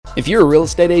If you're a real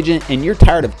estate agent and you're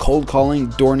tired of cold calling,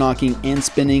 door knocking, and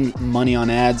spending money on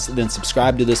ads, then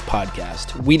subscribe to this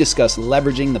podcast. We discuss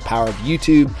leveraging the power of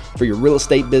YouTube for your real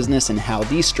estate business and how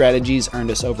these strategies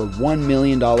earned us over $1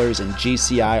 million in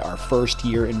GCI our first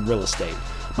year in real estate.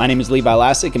 My name is Levi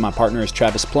Lascsak and my partner is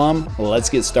Travis Plum. Let's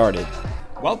get started.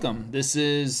 Welcome. This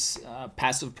is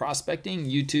Passive Prospecting,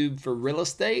 YouTube for Real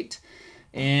Estate,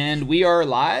 and we are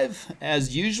live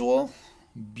as usual.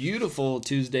 Beautiful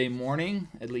Tuesday morning,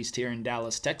 at least here in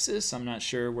Dallas, Texas. I'm not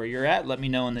sure where you're at. Let me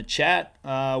know in the chat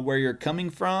where you're coming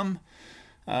from.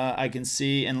 I can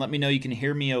see, and let me know you can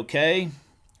hear me okay.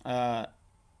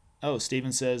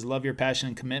 Steven says, love your passion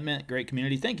and commitment. Great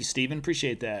community. Thank you, Steven.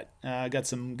 Appreciate that. I got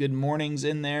some good mornings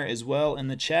in there as well in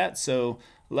the chat, so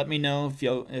let me know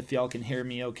if y'all can hear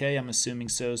me okay. I'm assuming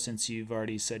so since you've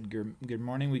already said good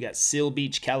morning. We got Seal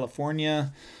Beach,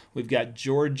 California. We've got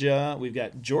Georgia.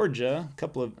 A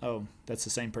couple of, that's the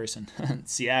same person.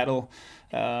 Seattle.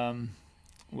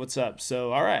 What's up?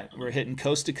 So, all right, we're hitting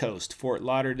coast to coast. Fort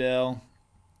Lauderdale,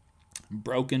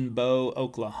 Broken Bow,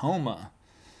 Oklahoma.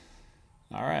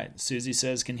 All right, Susie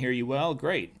says can hear you well.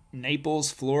 Great.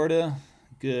 Naples, Florida.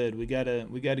 Good. We got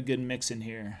a good mix in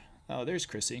here. Oh, there's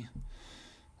Chrissy.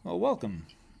 Well, welcome.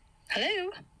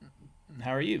 Hello.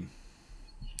 How are you?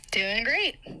 Doing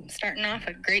great. Starting off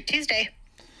a great Tuesday.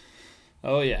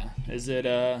 Oh yeah. Is it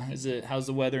how's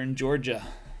the weather in Georgia?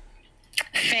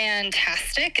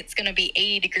 Fantastic. It's going to be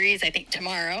 80 degrees I think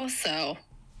tomorrow, so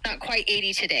not quite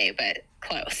 80 today, but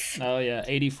close. Oh yeah,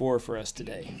 84 for us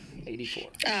today.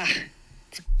 84.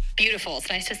 It's beautiful. It's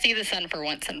nice to see the sun for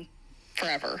once and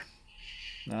forever.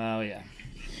 Oh yeah.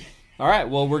 All right,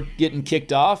 well, we're getting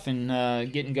kicked off and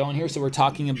getting going here. So we're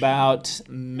talking about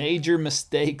major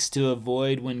mistakes to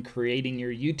avoid when creating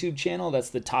your YouTube channel.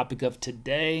 That's the topic of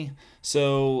today.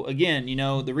 So again,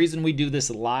 the reason we do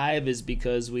this live is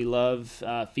because we love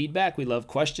feedback. We love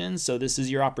questions. So this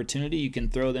is your opportunity. You can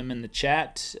throw them in the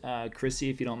chat. Chrissy,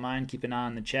 if you don't mind, keep an eye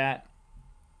on the chat.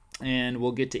 And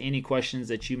we'll get to any questions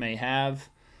that you may have.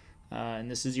 And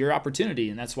this is your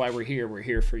opportunity, and that's why we're here. We're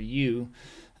here for you.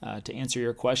 To answer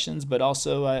your questions, but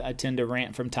also I tend to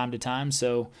rant from time to time,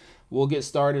 so we'll get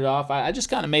started off. I just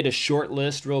kind of made a short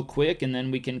list real quick, and then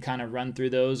we can kind of run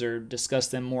through those or discuss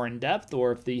them more in depth,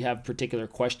 or if you have particular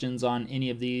questions on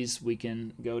any of these, we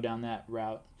can go down that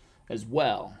route as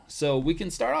well. So we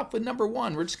can start off with number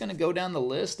one. We're just going to go down the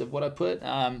list of what I put.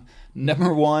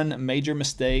 Number one major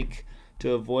mistake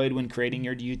to avoid when creating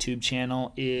your YouTube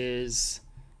channel is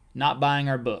not buying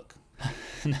our book.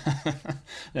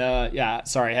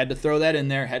 Sorry, had to throw that in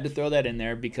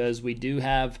there because we do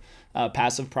have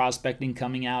Passive Prospecting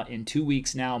coming out in 2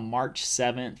 weeks now, March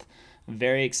 7th.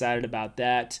 Very excited about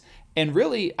that. And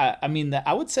really,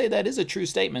 I would say that is a true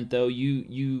statement, though.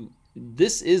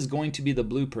 This is going to be the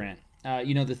blueprint.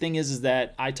 The thing is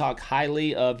that I talk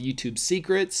highly of YouTube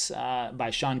Secrets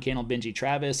by Sean Cannell, Benji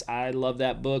Travis. I love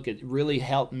that book. It really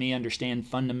helped me understand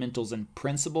fundamentals and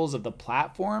principles of the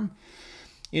platform.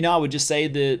 I would just say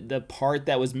the part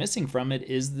that was missing from it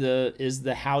is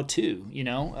the how-to,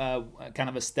 kind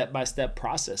of a step-by-step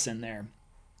process in there.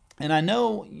 And I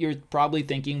know you're probably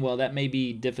thinking, well, that may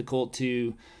be difficult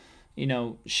to,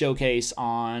 showcase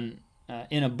on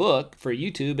in a book for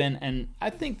YouTube. And I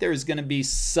think there's going to be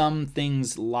some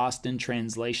things lost in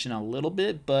translation a little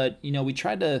bit, but, we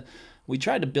tried to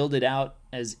build it out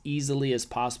as easily as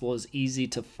possible, as easy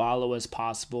to follow as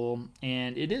possible.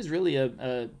 And it is really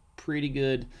a pretty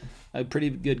good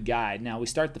guide. Now we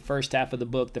start the first half of the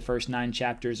book. The first 9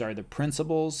 chapters are the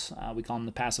principles. We call them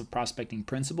the passive prospecting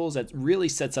principles. That really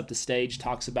sets up the stage,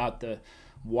 talks about the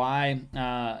why.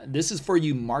 This is for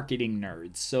you marketing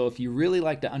nerds. So if you really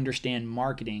like to understand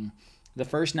marketing, the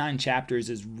first 9 chapters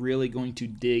is really going to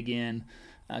dig in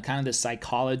kind of the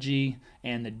psychology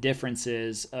and the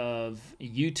differences of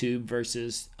YouTube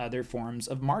versus other forms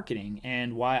of marketing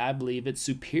and why I believe it's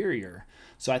superior.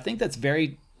 So I think that's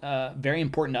very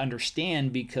important to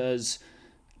understand, because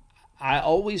I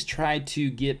always try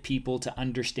to get people to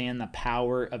understand the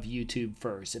power of YouTube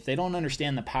first. If they don't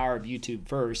understand the power of YouTube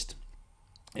first,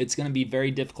 it's going to be very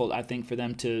difficult, I think, for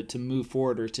them to move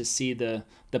forward or to see the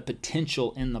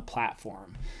potential in the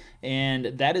platform.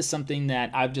 And that is something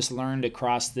that I've just learned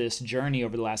across this journey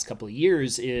over the last couple of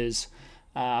years is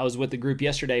I was with the group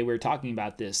yesterday. We were talking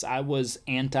about this. I was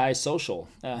anti-social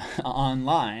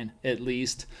online, at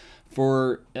least,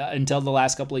 for until the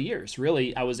last couple of years.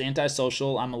 Really, I was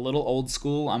antisocial. I'm a little old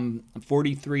school. I'm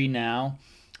 43 now,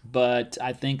 but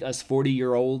I think us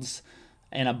 40-year-olds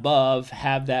and above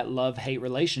have that love-hate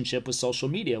relationship with social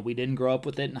media. We didn't grow up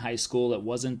with it in high school. It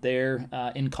wasn't there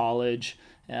in college.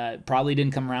 Probably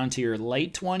didn't come around to your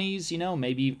late 20s,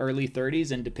 maybe early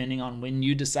 30s, and depending on when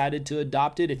you decided to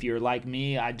adopt it. If you're like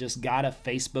me, I just got a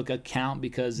Facebook account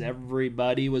because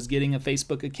everybody was getting a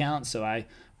Facebook account, so I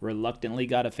reluctantly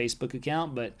got a Facebook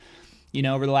account. But,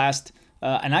 over the last,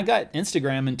 and I got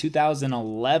Instagram in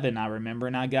 2011, I remember,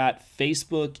 and I got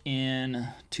Facebook in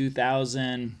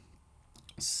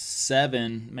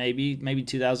 2007, maybe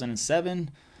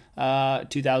 2007.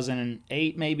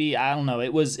 2008 maybe, I don't know.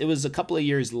 It was a couple of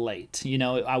years late.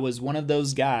 I was one of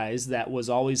those guys that was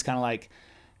always kind of like,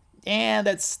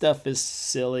 that stuff is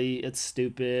silly, it's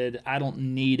stupid, I don't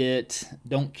need it,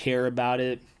 don't care about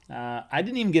it. I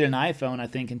didn't even get an iPhone, I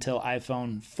think, until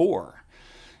iPhone 4.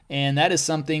 And that is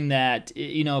something that,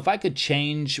 if I could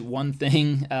change one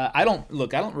thing, I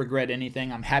don't regret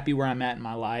anything. I'm happy where I'm at in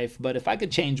my life. But if I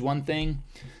could change one thing,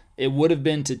 it would have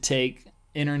been to take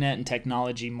internet and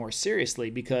technology more seriously,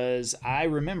 because I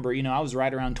remember, I was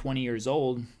right around 20 years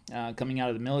old, coming out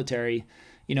of the military,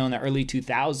 in the early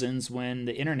 2000s, when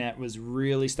the internet was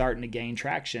really starting to gain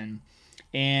traction.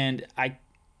 And I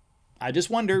just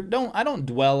wonder, I don't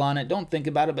dwell on it, don't think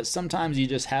about it, but sometimes you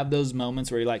just have those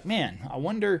moments where you're like, man, I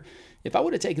wonder if I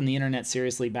would have taken the internet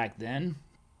seriously back then.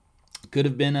 Could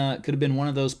have been one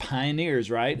of those pioneers,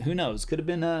 right? Who knows? Could have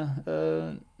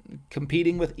been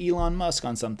competing with Elon Musk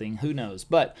on something. Who knows?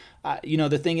 But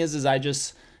the thing is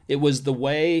it was the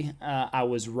way I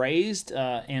was raised,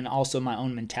 and also my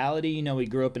own mentality. We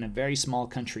grew up in a very small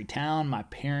country town. My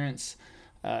parents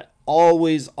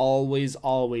always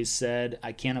said,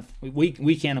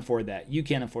 we can't afford that. You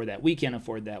can't afford that. We can't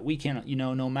afford that. We can't,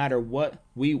 no matter what.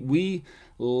 We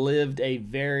lived a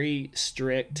very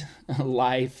strict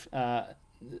life,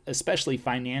 especially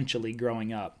financially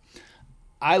growing up.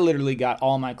 I literally got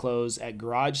all my clothes at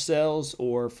garage sales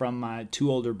or from my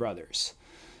two older brothers.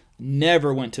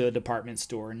 Never went to a department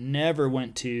store. Never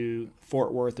went to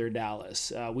Fort Worth or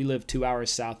Dallas. We lived 2 hours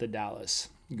south of Dallas,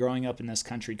 growing up in this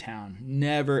country town.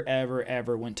 Never, ever,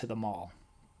 ever went to the mall.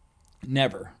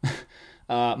 Never.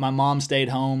 My mom stayed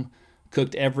home,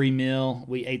 cooked every meal.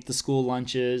 We ate the school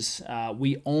lunches.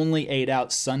 We only ate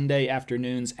out Sunday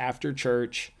afternoons after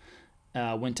church.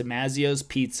 Went to Mazzio's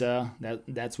Pizza.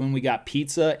 That's when we got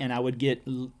pizza, and I would get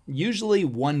usually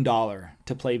 $1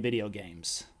 to play video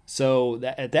games. So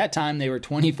at that time, they were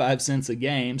 25 cents a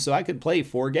game, so I could play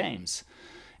 4 games.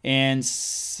 And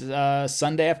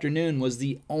Sunday afternoon was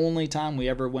the only time we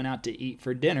ever went out to eat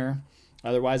for dinner.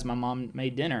 Otherwise, my mom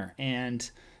made dinner. And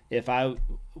if I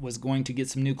was going to get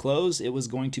some new clothes, it was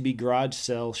going to be garage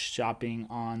sale shopping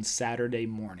on Saturday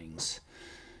mornings.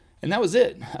 And that was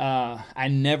it. I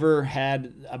never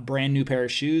had a brand new pair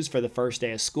of shoes for the first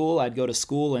day of school. I'd go to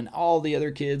school and all the other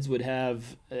kids would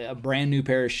have a brand new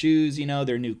pair of shoes,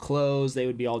 their new clothes. They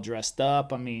would be all dressed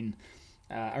up. I mean,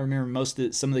 I remember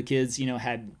some of the kids,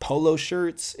 had polo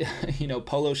shirts,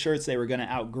 polo shirts they were going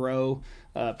to outgrow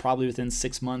probably within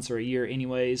 6 months or a year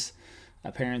anyways.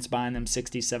 Parents buying them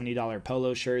 $60, $70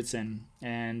 polo shirts. And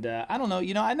I don't know,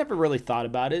 I never really thought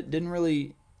about it. Didn't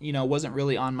really... wasn't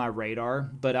really on my radar,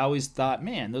 but I always thought,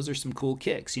 man, those are some cool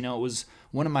kicks. It was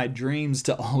one of my dreams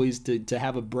to always to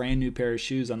have a brand new pair of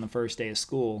shoes on the first day of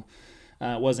school.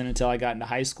 It wasn't until I got into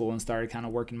high school and started kind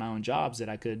of working my own jobs that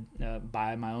I could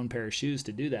buy my own pair of shoes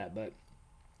to do that. But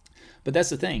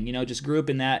that's the thing, just grew up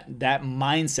in that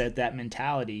mindset, that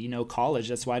mentality, college.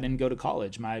 That's why I didn't go to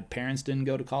college. My parents didn't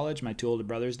go to college. My two older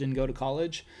brothers didn't go to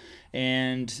college.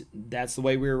 And that's the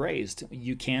way we were raised.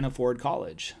 You can't afford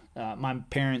college. My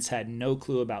parents had no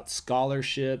clue about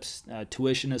scholarships,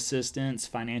 tuition assistance,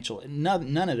 financial,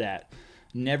 none of that.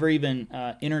 Never even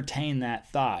entertained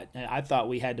that thought. I thought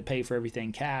we had to pay for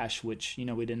everything cash, which,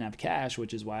 we didn't have cash,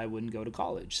 which is why I wouldn't go to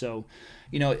college. So,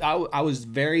 I was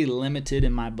very limited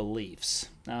in my beliefs.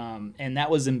 And that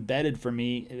was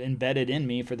embedded in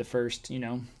me for the first,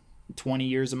 20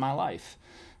 years of my life.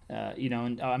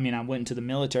 And I went into the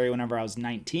military whenever I was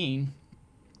 19,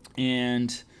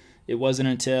 and it wasn't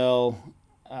until,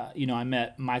 I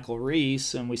met Michael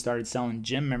Reese and we started selling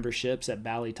gym memberships at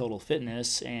Bally Total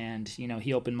Fitness, and,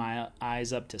 he opened my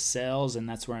eyes up to sales, and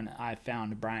that's when I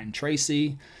found Brian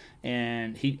Tracy,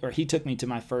 and he took me to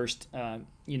my first,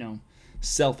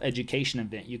 self-education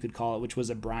event, you could call it, which was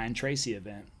a Brian Tracy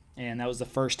event. And that was the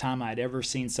first time I'd ever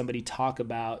seen somebody talk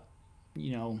about,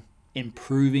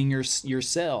 improving your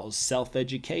sales,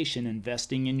 self-education,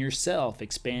 investing in yourself,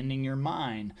 expanding your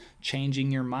mind,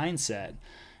 changing your mindset.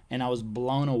 And I was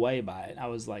blown away by it. I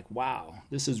was like, wow,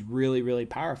 this is really, really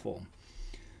powerful.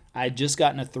 I had just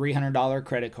gotten a $300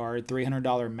 credit card,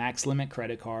 $300 max limit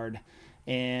credit card.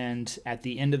 And at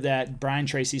the end of that, Brian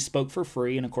Tracy spoke for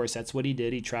free, and of course that's what he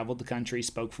did. He traveled the country,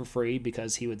 spoke for free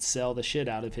because he would sell the shit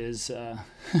out of his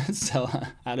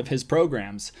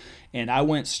programs. And I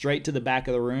went straight to the back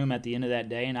of the room at the end of that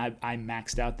day, and I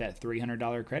maxed out that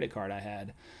 $300 credit card I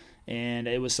had, and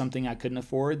it was something I couldn't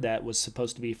afford. That was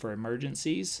supposed to be for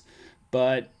emergencies,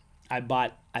 but I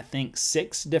bought, I think,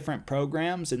 6 different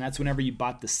programs, and that's whenever you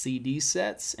bought the CD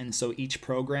sets. And so each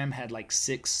program had like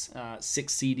six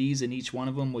CDs in each one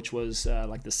of them, which was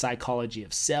like the psychology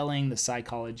of selling, the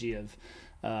psychology of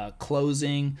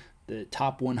closing, the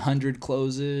top 100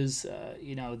 closes,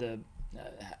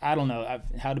 I don't know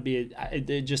how to be.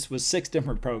 It just was 6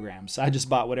 different programs. So I just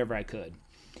bought whatever I could.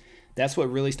 That's what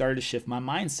really started to shift my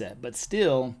mindset. But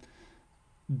still,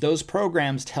 those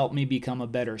programs helped me become a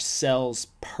better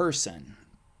salesperson.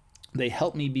 They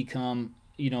helped me become,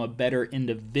 a better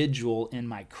individual in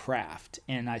my craft.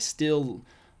 And I still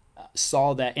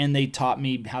saw that, and they taught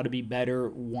me how to be better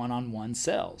one-on-one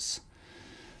sales.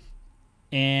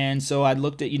 And so I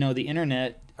looked at, the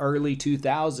internet early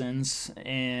 2000s,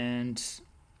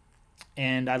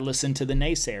 and I listened to the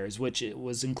naysayers, which it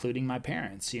was including my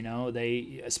parents.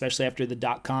 They, especially after the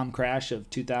dot-com crash of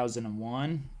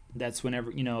 2001, that's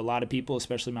whenever, a lot of people,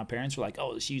 especially my parents, were like,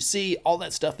 oh, you see, all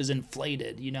that stuff is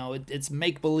inflated. It's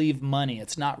make-believe money.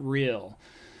 It's not real.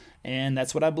 And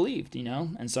that's what I believed,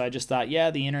 And so I just thought, yeah,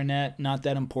 the internet, not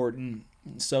that important.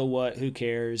 So what? Who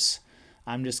cares?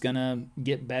 I'm just going to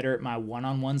get better at my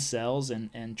one-on-one sales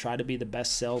and try to be the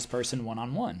best salesperson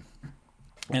one-on-one.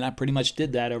 And I pretty much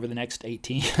did that over the next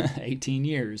 18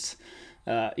 years.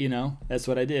 That's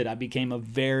what I did. I became a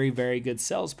very, very good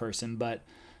salesperson. But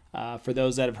for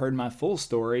those that have heard my full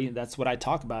story, that's what I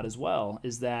talk about as well,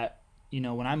 is that,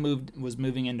 when I was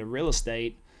moving into real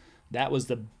estate, that was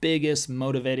the biggest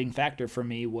motivating factor for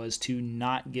me, was to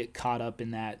not get caught up in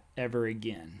that ever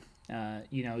again.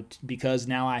 Because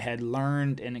now I had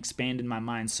learned and expanded my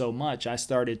mind so much, I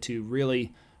started to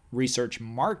really research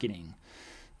marketing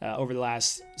over the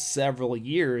last several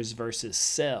years versus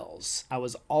sales. I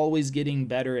was always getting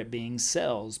better at being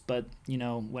sales, but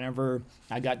whenever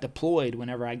I got deployed,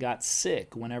 whenever I got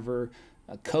sick, whenever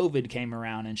COVID came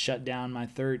around and shut down my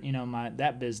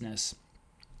that business,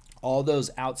 all those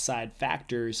outside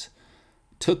factors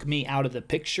took me out of the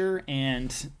picture,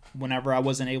 and whenever I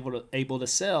wasn't able to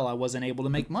sell, I wasn't able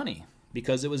to make money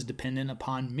because it was dependent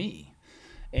upon me.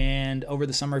 And over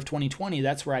the summer of 2020,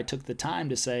 that's where I took the time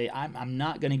to say, I'm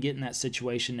not going to get in that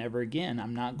situation ever again.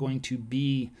 I'm not going to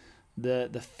be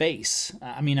the face.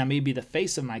 I may be the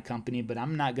face of my company, but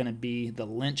I'm not going to be the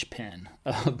linchpin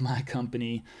of my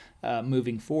company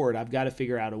moving forward. I've got to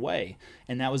figure out a way.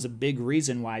 And that was a big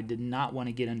reason why I did not want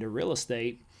to get into real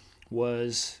estate,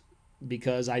 was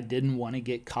because I didn't want to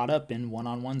get caught up in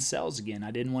one-on-one sales again.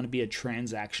 I didn't want to be a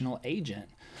transactional agent.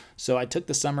 So I took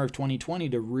the summer of 2020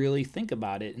 to really think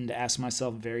about it and to ask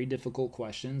myself very difficult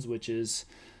questions, which is,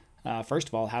 first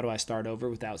of all, how do I start over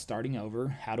without starting over?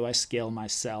 How do I scale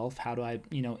myself? How do I,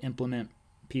 implement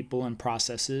people and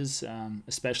processes,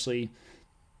 especially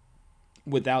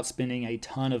without spending a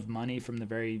ton of money from the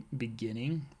very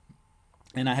beginning?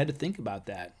 And I had to think about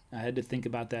that. I had to think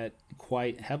about that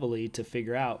quite heavily to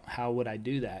figure out how would I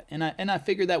do that. And I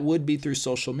figured that would be through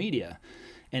social media.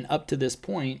 And up to this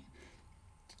point,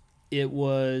 it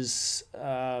was,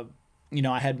 I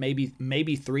had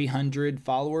maybe 300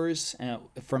 followers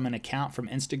from an account from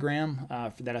Instagram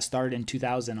that I started in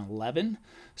 2011.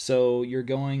 So you're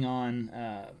going on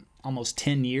almost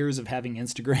 10 years of having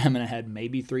Instagram, and I had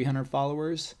maybe 300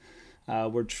 followers,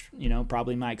 which,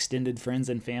 probably my extended friends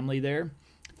and family there.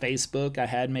 Facebook, I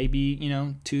had maybe,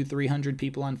 200-300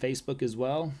 people on Facebook as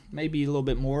well, maybe a little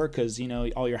bit more because,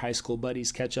 all your high school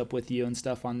buddies catch up with you and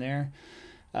stuff on there.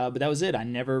 But that was it. I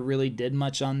never really did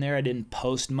much on there. I didn't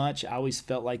post much. I always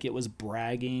felt like it was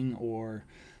bragging or,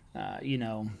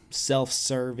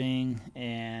 self-serving,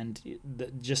 and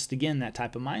just, again, that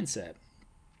type of mindset.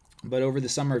 But over the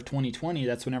summer of 2020,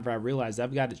 that's whenever I realized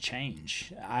I've got to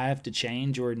change. I have to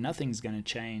change or nothing's going to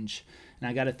change. And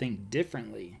I got to think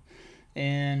differently.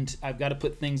 And I've got to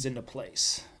put things into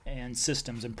place, and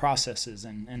systems and processes,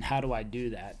 and how do I do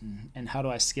that, and how do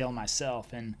I scale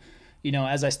myself. And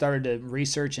as I started to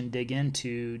research and dig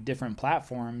into different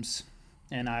platforms,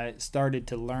 and I started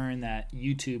to learn that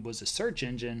YouTube was a search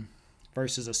engine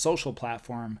versus a social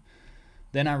platform,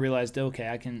 then I realized, okay,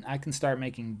 I can start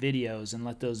making videos and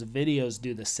let those videos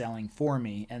do the selling for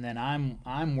me. And then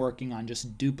I'm working on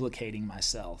just duplicating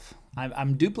myself.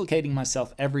 I'm duplicating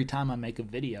myself every time I make a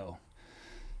video.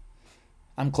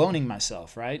 I'm cloning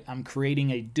myself, right? I'm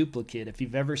creating a duplicate. If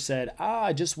you've ever said,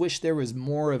 I just wish there was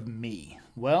more of me.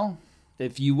 Well,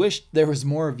 If you wish there was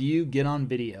more of you, get on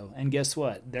video. And guess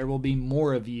what? There will be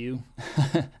more of you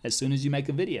as soon as you make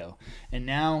a video. And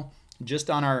now, just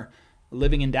on our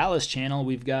Living in Dallas channel,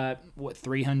 we've got,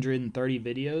 330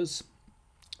 videos?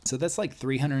 So that's like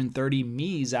 330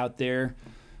 me's out there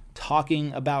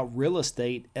talking about real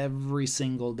estate every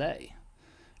single day.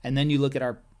 And then you look at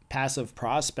our passive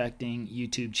prospecting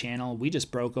YouTube channel, we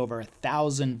just broke over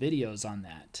 1,000 videos on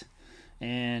that.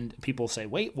 And people say,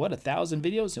 wait, what, 1,000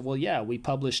 videos? Well, yeah, we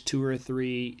publish 2 or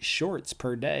 3 shorts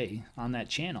per day on that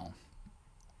channel.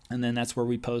 And then that's where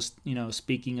we post,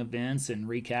 speaking events and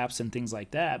recaps and things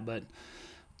like that.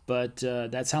 But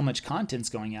that's how much content's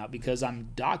going out, because I'm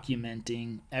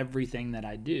documenting everything that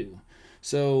I do.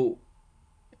 So,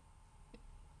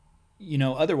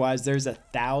 otherwise there's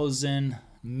 1,000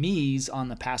 me's on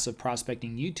the passive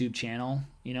prospecting YouTube channel,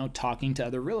 talking to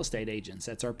other real estate agents.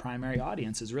 That's our primary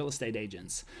audience, is real estate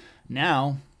agents.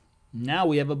 Now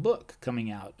we have a book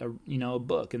coming out, a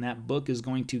book, and that book is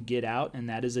going to get out, and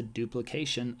that is a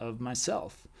duplication of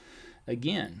myself.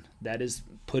 Again, that is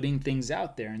putting things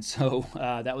out there. And so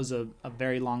that was a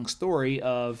very long story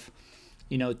of,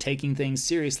 taking things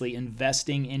seriously,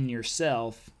 investing in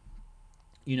yourself,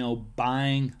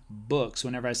 buying books.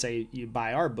 Whenever I say you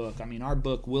buy our book, I mean our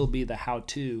book will be the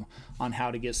how-to on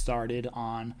how to get started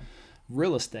on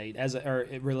real estate or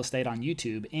real estate on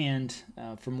YouTube. And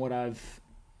from what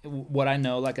I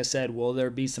know, like I said, will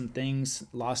there be some things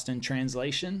lost in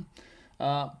translation?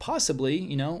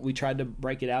 Possibly. We tried to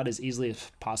break it out as easily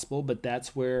as possible, but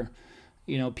that's where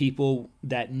people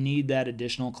that need that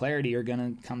additional clarity are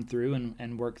going to come through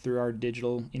and work through our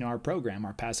digital, our program,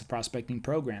 our passive prospecting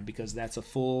program, because that's a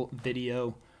full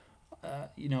video,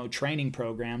 training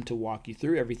program to walk you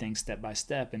through everything step by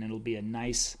step. And it'll be a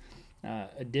nice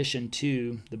addition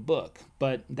to the book.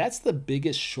 But that's the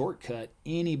biggest shortcut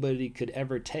anybody could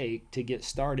ever take to get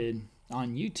started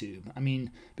on YouTube. I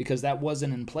mean, because that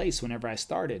wasn't in place whenever I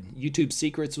started. YouTube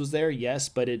Secrets was there, yes,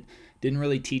 but it didn't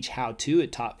really teach how to.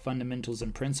 It taught fundamentals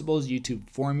and principles. YouTube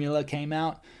Formula came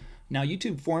out. Now,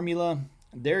 YouTube Formula,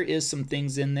 there is some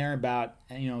things in there about,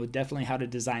 definitely how to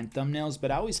design thumbnails, but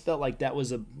I always felt like that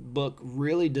was a book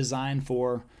really designed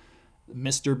for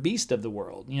Mr. Beast of the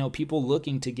world. People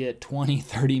looking to get 20,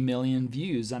 30 million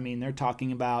views. I mean, they're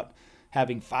talking about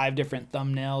having 5 different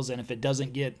thumbnails, and if it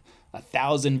doesn't get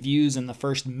 1,000 views in the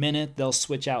first minute, they'll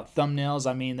switch out thumbnails.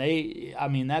 I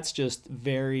mean, that's just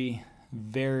very,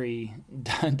 very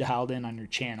dialed in on your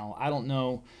channel. I don't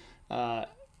know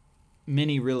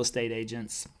many real estate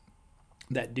agents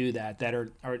that do that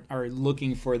are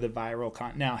looking for the viral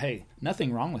content. Now, hey,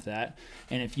 nothing wrong with that.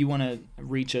 And if you want to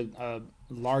reach a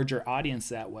larger audience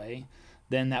that way,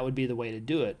 then that would be the way to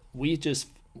do it.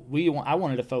 I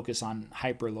wanted to focus on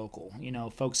hyper local,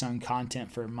 focus on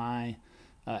content for my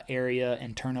area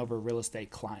and turnover real estate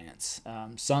clients.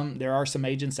 There are some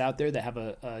agents out there that have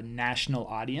a national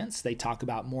audience. They talk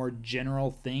about more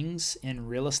general things in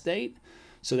real estate,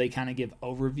 so they kind of give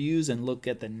overviews and look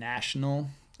at the national,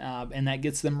 and that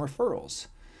gets them referrals.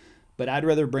 But I'd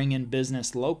rather bring in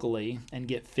business locally and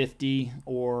get 50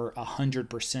 or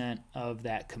 100% of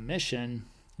that commission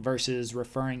versus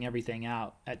referring everything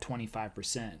out at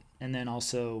 25%. And then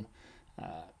also,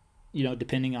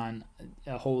 depending on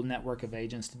a whole network of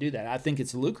agents to do that. I think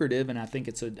it's lucrative, and I think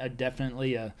it's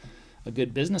definitely a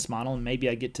good business model, and maybe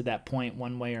I get to that point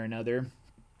one way or another.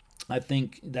 I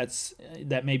think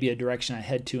that may be a direction I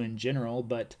head to in general,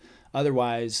 but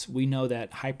otherwise we know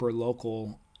that hyper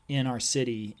local in our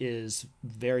city is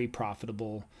very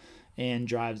profitable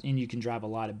and you can drive a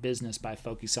lot of business by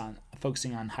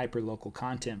focusing on hyper local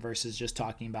content versus just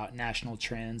talking about national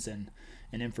trends and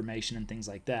information and things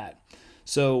like that.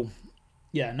 So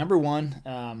yeah, number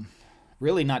one,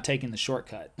 really not taking the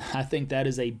shortcut. I think that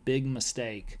is a big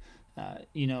mistake,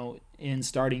 in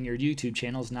starting your YouTube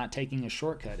channel, is not taking a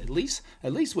shortcut. At least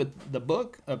with the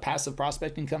book of Passive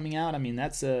Prospecting coming out, I mean,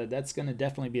 that's going to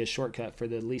definitely be a shortcut for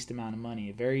the least amount of money,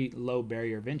 a very low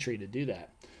barrier of entry to do that.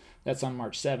 That's on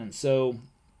March 7th. So,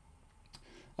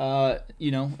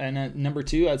 and number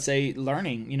two, I'd say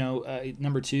learning.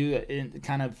 Number two, it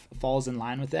kind of falls in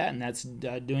line with that, and that's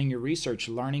doing your research,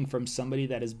 learning from somebody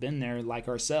that has been there like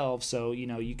ourselves. So,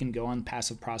 you can go on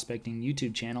Passive Prospecting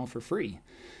YouTube channel for free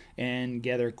and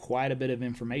gather quite a bit of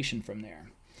information from there.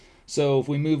 So if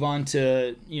we move on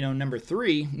to, number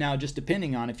three, now just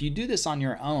depending on, if you do this on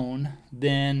your own,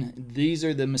 then these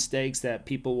are the mistakes that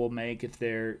people will make if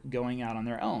they're going out on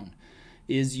their own,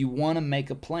 is you want to make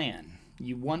a plan.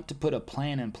 You want to put a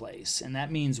plan in place. And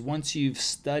that means once you've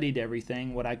studied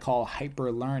everything, what I call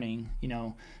hyper learning,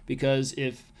 because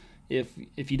if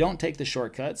if you don't take the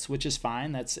shortcuts, which is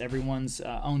fine, that's everyone's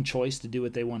own choice to do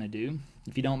what they want to do.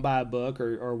 If you don't buy a book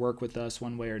or work with us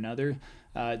one way or another,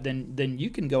 then you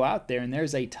can go out there and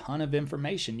there's a ton of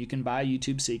information. You can buy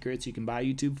YouTube Secrets, you can buy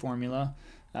YouTube Formula,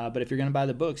 but if you're going to buy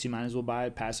the books, you might as well buy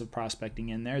Passive Prospecting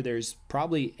in there. There's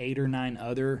probably 8 or 9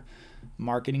 other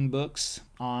marketing books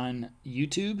on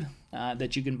YouTube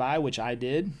that you can buy, which I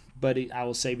did, but I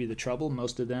will save you the trouble.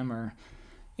 Most of them are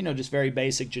just very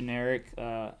basic, generic,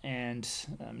 and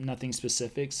nothing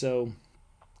specific. So,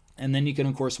 and then you can,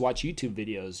 of course, watch YouTube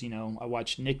videos. I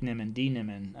watch Nick Nimmin, D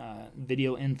Nimmin,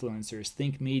 video influencers,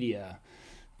 Think Media,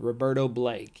 Roberto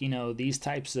Blake, these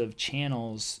types of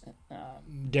channels,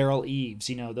 Daryl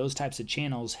Eves, those types of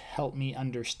channels help me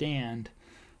understand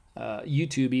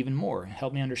YouTube even more,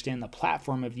 help me understand the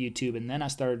platform of YouTube. And then I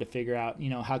started to figure out,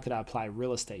 how could I apply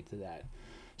real estate to that?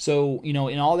 So, in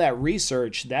all that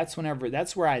research, that's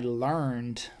where I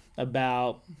learned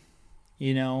about,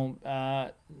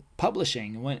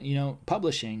 publishing. When,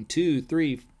 publishing 2,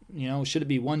 3, should it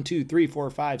be 1, 2, 3, 4,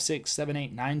 5, 6, 7,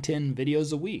 8, 9, 10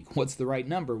 videos a week? What's the right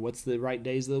number? What's the right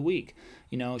days of the week?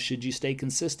 Should you stay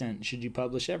consistent? Should you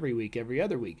publish every week, every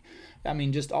other week? I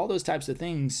mean, just all those types of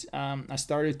things. I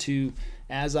started to,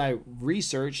 as I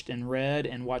researched and read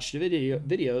and watched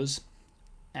videos,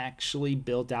 actually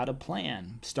built out a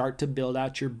plan. Start to build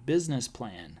out your business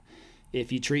plan.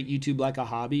 If you treat YouTube like a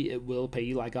hobby, it will pay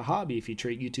you like a hobby. If you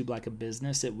treat YouTube like a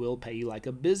business, it will pay you like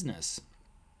a business.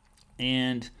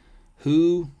 And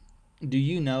who do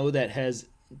you know that has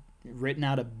written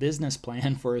out a business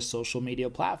plan for a social media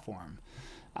platform?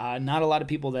 Not a lot of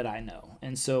people that I know.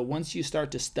 And so once you start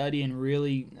to study and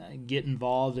really get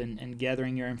involved in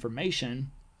gathering your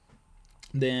information,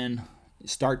 then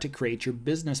start to create your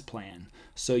business plan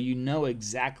so you know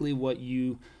exactly what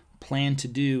you plan to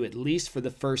do, at least for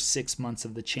the first 6 months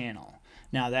of the channel.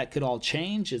 Now that could all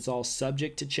change. It's all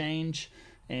subject to change,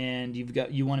 and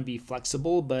you want to be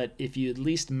flexible, but if you at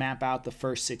least map out the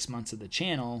first 6 months of the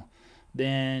channel,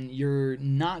 then you're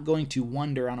not going to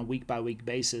wonder on a week-by-week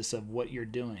basis of what you're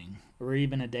doing, or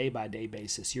even a day-by-day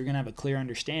basis. You're going to have a clear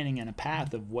understanding and a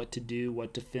path of what to do,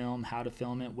 what to film, how to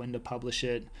film it, when to publish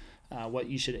it, what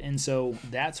you should. And so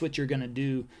that's what you're going to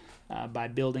do by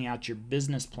building out your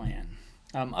business plan.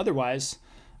 Otherwise,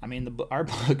 I mean, our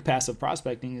book, Passive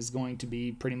Prospecting, is going to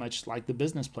be pretty much like the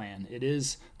business plan. It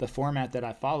is the format that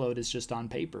I followed. It's just on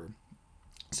paper.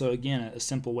 So again, a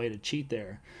simple way to cheat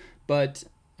there. But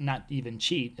not even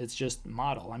cheat, it's just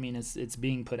model. I mean, it's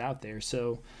being put out there,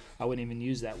 so I wouldn't even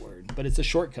use that word. But it's a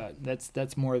shortcut.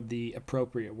 That's more the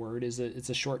appropriate word. It's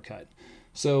a shortcut.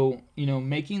 So,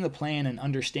 making the plan and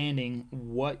understanding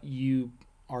what you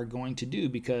are going to do,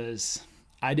 because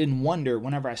I didn't wonder.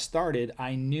 Whenever I started,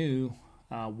 I knew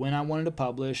when I wanted to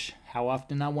publish, how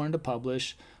often I wanted to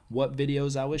publish, what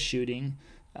videos I was shooting,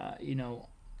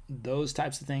 those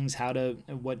types of things,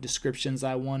 what descriptions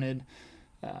I wanted,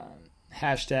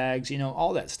 hashtags,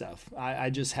 all that stuff. I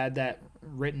just had that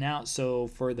written out. So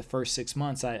for the first 6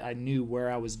 months, I knew where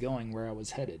I was going, where I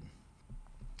was headed.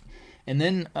 And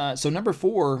then, so number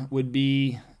 4 would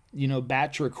be,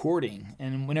 batch recording.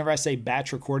 And whenever I say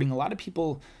batch recording, a lot of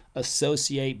people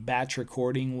associate batch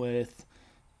recording with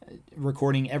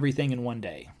recording everything in one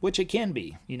day, which it can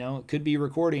be. It could be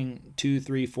recording 2,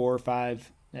 3, 4,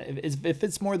 5. If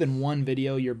it's more than one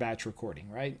video, you're batch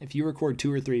recording, right? If you record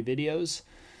 2 or 3 videos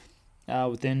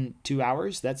within 2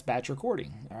 hours, that's batch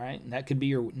recording, all right? And that could be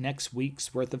your next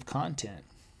week's worth of content.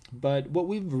 But what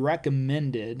we've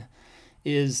recommended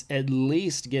is at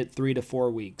least get 3 to 4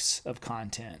 weeks of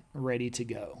content ready to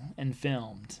go and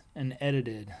filmed and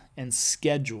edited and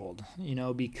scheduled,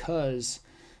 because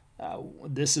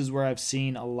this is where I've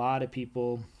seen a lot of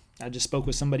people. I just spoke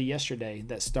with somebody yesterday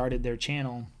that started their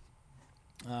channel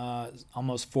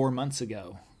almost 4 months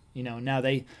ago. Now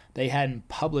they hadn't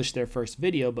published their first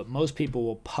video, but most people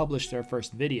will publish their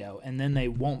first video and then they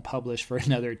won't publish for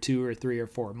another 2 or 3 or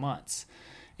 4 months.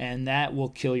 And that will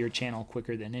kill your channel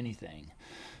quicker than anything.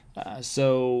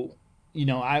 So,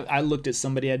 I looked at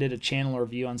somebody, I did a channel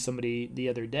review on somebody the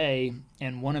other day,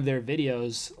 and one of their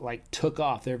videos took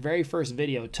off. Their very first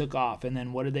video took off. And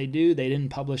then what did they do? They didn't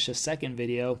publish a second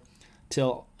video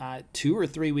till 2 or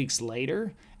 3 weeks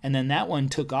later. And then that one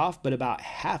took off, but about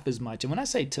half as much. And when I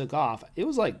say took off, it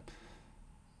was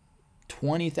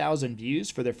 20,000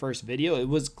 views for their first video. It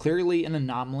was clearly an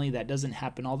anomaly. That doesn't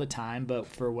happen all the time, but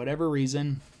for whatever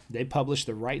reason, they published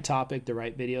the right topic, the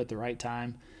right video at the right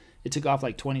time. It took off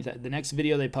 20. The next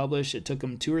video they published, it took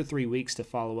them 2 or 3 weeks to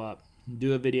follow up,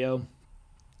 do a video,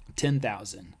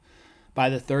 10,000. By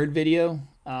the third video,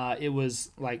 it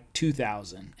was like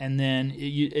 2,000, and then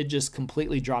it just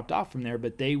completely dropped off from there.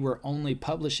 But they were only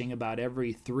publishing about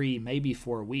every 3, maybe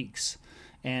 4 weeks,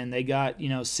 and they got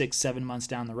 6-7 months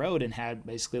down the road and had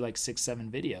basically like 6-7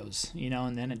 videos,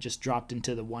 and then it just dropped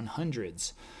into the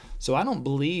 100s. So I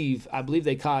believe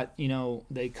they caught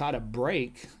a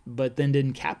break, but then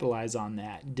didn't capitalize on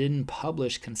that, didn't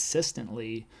publish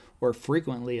consistently or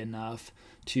frequently enough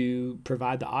to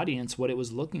provide the audience what it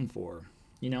was looking for.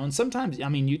 And sometimes,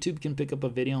 YouTube can pick up a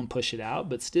video and push it out,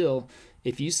 but still,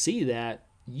 if you see that,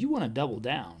 you want to double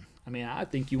down. I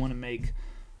think you want to make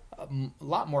a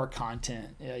lot more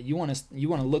content. You want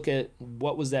to look at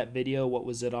what was that video, what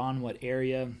was it on, what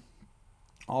area,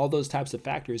 all those types of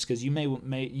factors, because you may want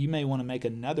to make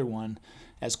another one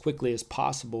as quickly as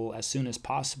possible, as soon as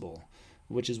possible,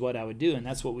 which is what I would do. And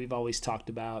that's what we've always talked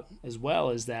about as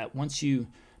well, is that once you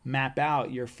map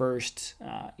out your first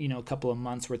couple of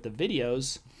months worth of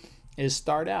videos, is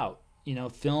start out,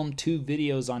 film 2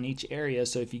 videos on each area.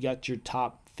 So if you got your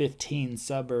top 15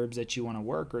 suburbs that you want to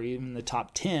work, or even the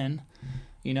top 10,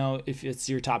 if it's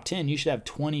your top 10, you should have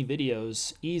 20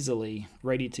 videos easily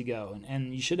ready to go.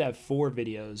 And you should have 4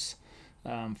 videos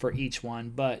for each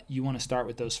one, but you want to start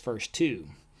with those first 2.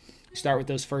 Start with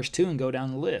those first 2 and go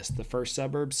down the list. The first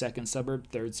suburb, second suburb,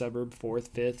 third suburb, fourth,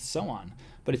 fifth, so on.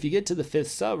 But if you get to the 5th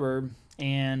suburb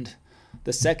and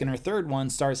the second or third one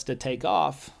starts to take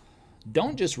off,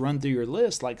 don't just run through your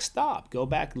list. Stop. Go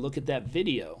back, look at that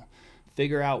video.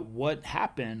 Figure out what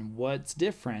happened, what's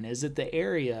different. Is it the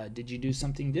area? Did you do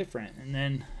something different? And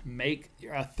then make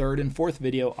a 3rd and 4th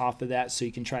video off of that so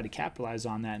you can try to capitalize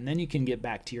on that. And then you can get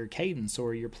back to your cadence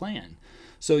or your plan.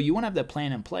 So you want to have that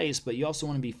plan in place, but you also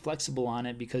want to be flexible on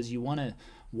it, because you want to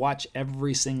watch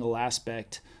every single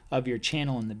aspect of your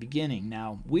channel in the beginning.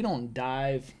 Now, we don't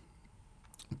dive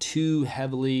too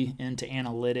heavily into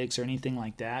analytics or anything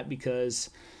like that,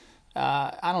 because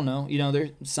I don't know,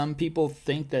 some people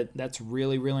think that that's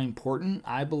really, really important.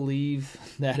 I believe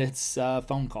that it's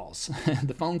phone calls.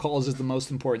 The phone calls is the most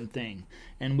important thing.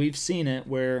 And we've seen it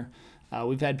where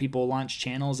we've had people launch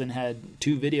channels and had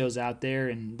 2 videos out there,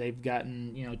 and they've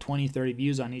gotten 20, 30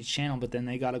 views on each channel, but then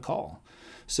they got a call.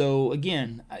 So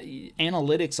again,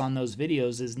 analytics on those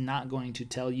videos is not going to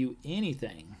tell you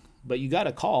anything, but you got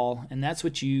a call, and that's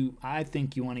what I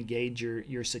think you want to gauge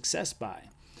your success by,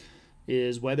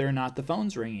 is whether or not the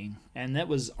phone's ringing. And that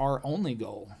was our only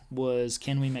goal, was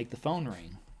can we make the phone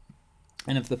ring?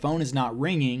 And if the phone is not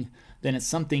ringing, then it's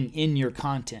something in your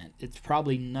content. It's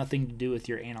probably nothing to do with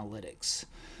your analytics.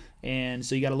 And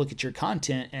so you got to look at your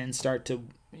content and start to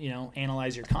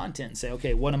analyze your content and say,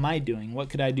 okay, what am I doing? What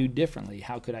could I do differently?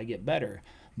 How could I get better?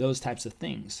 Those types of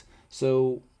things.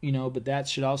 So, but that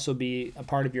should also be a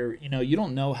part of your, you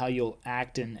don't know how you'll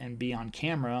act and be on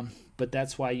camera, but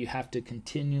that's why you have to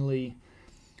continually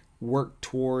work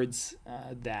towards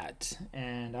that.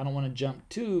 And I don't want to jump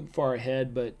too far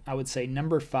ahead, but I would say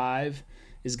number 5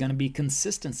 is going to be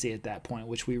consistency at that point,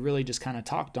 which we really just kind of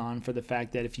talked on, for the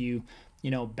fact that if you,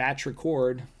 batch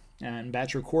record, and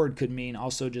batch record could mean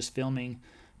also just filming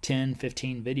 10,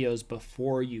 15 videos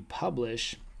before you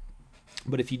publish.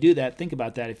 But if you do that, think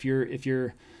about that. If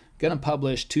you're going to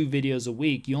publish 2 videos a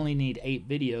week, you only need 8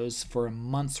 videos for a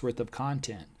month's worth of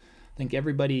content. I think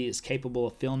everybody is capable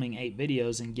of filming 8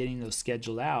 videos and getting those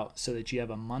scheduled out so that you have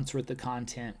a month's worth of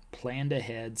content planned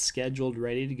ahead, scheduled,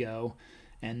 ready to go.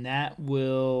 And that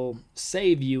will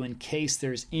save you in case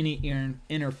there's any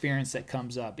interference that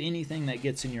comes up, anything that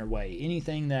gets in your way,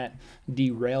 anything that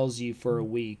derails you for a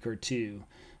week or 2.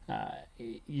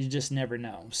 You just never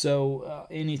know. So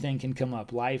anything can come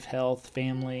up: life, health,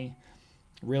 family,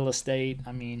 real estate.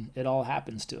 It all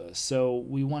happens to us. So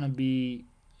we want to be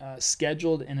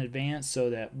scheduled in advance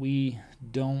so that we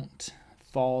don't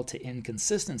fall to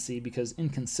inconsistency, because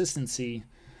inconsistency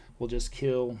will just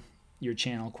kill your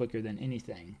channel quicker than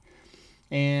anything.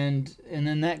 And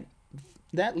then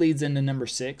that leads into number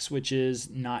 6, which is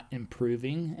not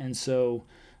improving. And so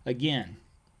again,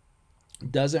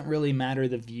 doesn't really matter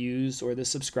the views or the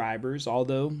subscribers,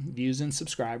 although views and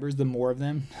subscribers, the more of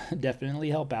them,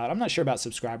 definitely help out. I'm not sure about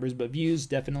subscribers, but views,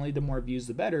 definitely the more views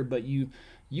the better. But you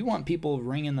want people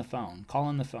ringing the phone,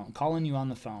 calling you on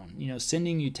the phone,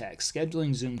 sending you texts,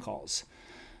 scheduling Zoom calls.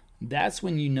 That's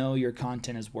when your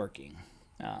content is working.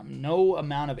 No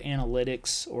amount of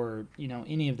analytics or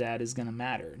any of that is going to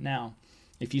matter. Now,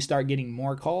 if you start getting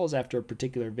more calls after a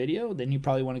particular video, then you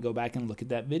probably want to go back and look at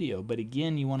that video. But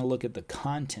again, you want to look at the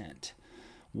content.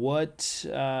 What's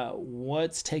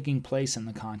taking place in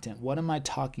the content? What am I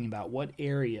talking about? What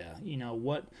area?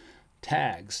 What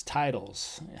tags,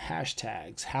 titles,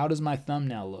 hashtags? How does my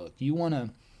thumbnail look? You want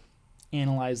to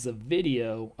analyze the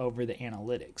video over the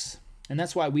analytics. And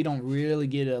that's why we don't really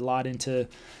get a lot into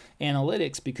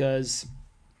analytics, because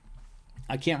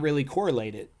I can't really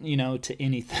correlate it, to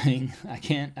anything. I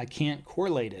can't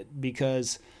correlate it,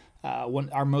 because one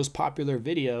of our most popular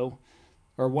videos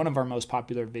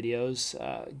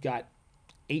got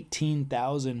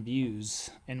 18,000 views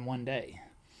in one day.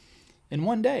 In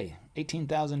one day,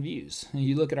 18,000 views. And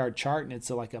you look at our chart and it's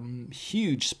like a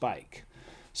huge spike.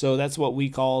 So that's what we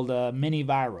called mini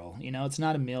viral. It's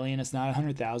not 1 million, it's not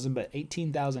 100,000, but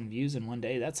 18,000 views in one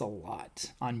day, that's a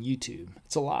lot on YouTube.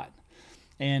 It's a lot.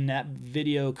 And that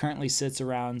video currently sits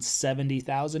around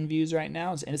 70,000 views right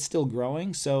now, and it's still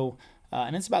growing. So,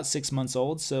 and it's about 6 months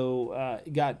old. So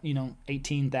it got,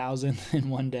 18,000 in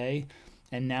one day.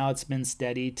 And now it's been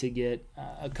steady to get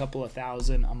a couple of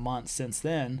thousand a month since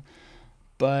then.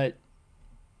 But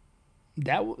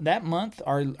that month,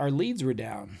 our leads were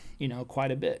down,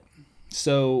 quite a bit.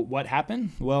 So what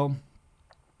happened? Well,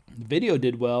 the video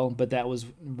did well, but that was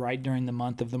right during the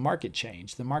month of the market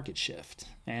change, the market shift,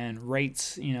 and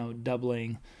rates,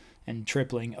 doubling and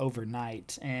tripling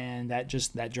overnight, and that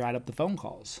dried up the phone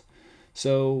calls.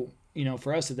 So,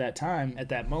 for us at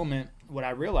that moment, what I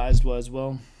realized was,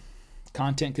 well,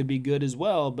 content could be good as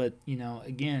well, but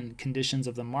again, conditions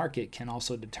of the market can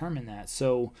also determine that.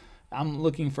 So I'm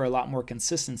looking for a lot more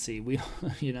consistency.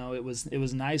 It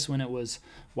was nice when it was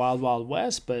wild, wild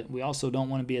west, but we also don't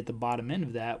want to be at the bottom end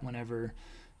of that whenever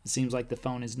it seems like the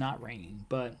phone is not ringing.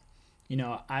 But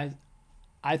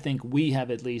I think we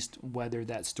have at least weathered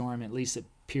that storm. At least it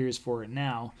appears for it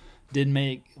now. Did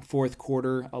make fourth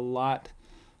quarter a lot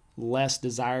less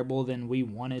desirable than we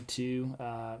wanted to.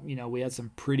 We had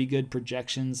some pretty good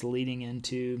projections leading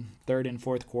into third and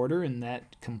fourth quarter, and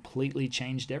that completely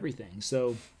changed everything.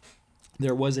 So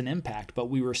there was an impact, but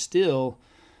we were still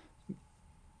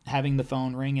having the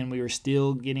phone ring, and we were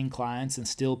still getting clients and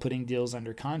still putting deals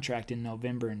under contract in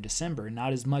November and December.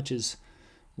 Not as much as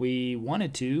we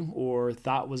wanted to or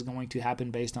thought was going to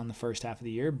happen based on the first half of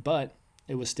the year, but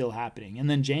it was still happening. And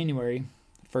then January,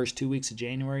 first 2 weeks of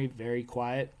January, very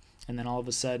quiet. And then all of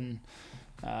a sudden,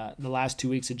 the last 2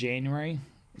 weeks of January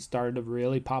started to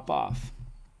really pop off.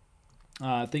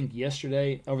 I think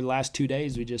yesterday, over the last 2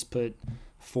 days, we just put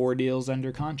 4 deals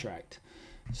under contract.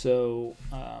 So,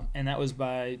 and that was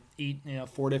by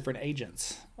 4 different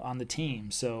agents on the team.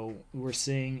 So we're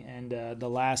seeing, and the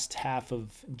last half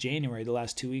of January, the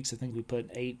last 2 weeks, I think we put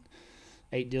eight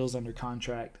deals under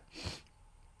contract,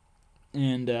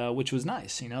 and which was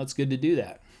nice. It's good to do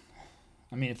that.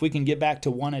 I mean, if we can get back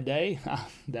to 1 a day,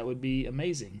 that would be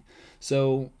amazing.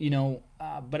 So,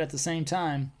 but at the same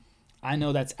time, I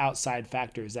know that's outside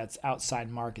factors, that's outside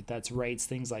market, that's rates,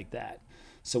 things like that.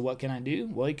 So what can I do?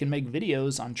 Well, you can make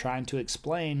videos on trying to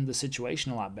explain the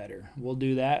situation a lot better. We'll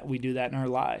do that. We do that in our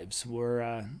lives.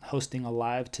 We're hosting a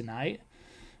live tonight,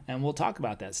 and we'll talk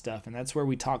about that stuff. And that's where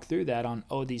we talk through that on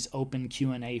these open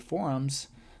Q&A forums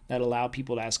that allow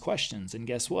people to ask questions. And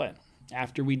guess what?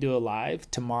 After we do a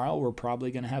live, tomorrow we're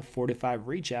probably going to have 4 to 5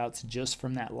 reach outs just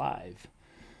from that live.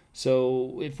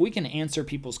 So if we can answer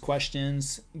people's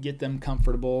questions, get them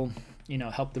comfortable,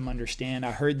 help them understand.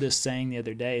 I heard this saying the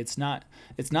other day, it's not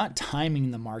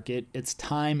timing the market, it's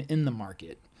time in the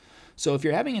market. So if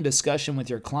you're having a discussion with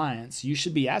your clients, you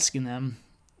should be asking them,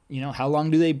 how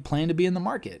long do they plan to be in the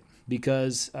market?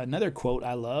 Because another quote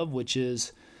I love, which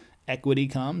is, equity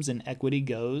comes and equity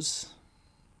goes,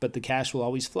 but the cash will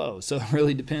always flow. So it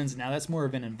really depends. Now that's more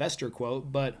of an investor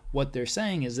quote, but what they're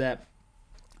saying is that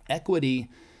equity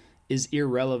is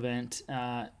irrelevant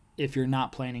if you're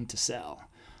not planning to sell.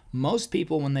 Most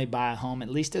people, when they buy a home, at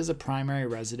least as a primary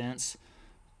residence,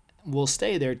 will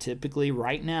stay there typically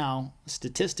right now,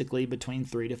 statistically, between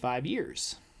 3 to 5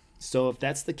 years. So if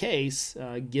that's the case,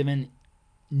 given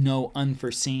no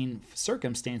unforeseen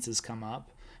circumstances come up,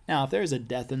 now, if there's a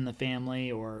death in the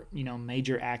family or,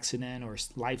 major accident or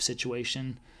life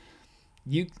situation,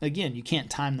 you can't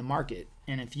time the market.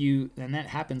 And that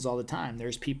happens all the time.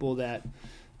 There's people that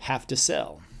have to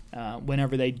sell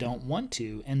whenever they don't want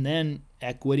to. And then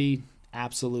equity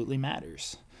absolutely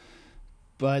matters.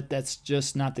 But that's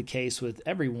just not the case with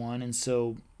everyone. And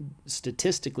so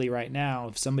statistically right now,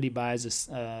 if somebody buys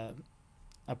a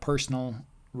personal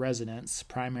residence,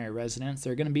 primary residence,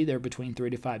 they're going to be there between 3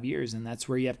 to 5 years. And that's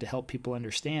where you have to help people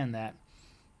understand that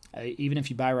even if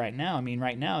you buy right now,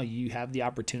 right now you have the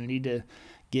opportunity to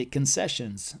get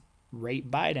concessions, rate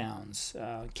buy downs,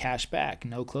 cash back,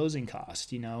 no closing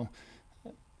cost,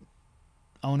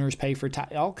 owners pay for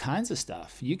all kinds of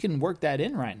stuff. You can work that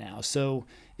in right now. So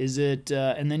is it,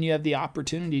 and then you have the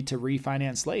opportunity to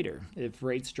refinance later. If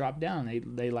rates drop down,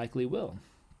 they likely will.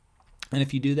 And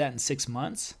if you do that in 6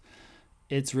 months,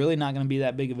 it's really not going to be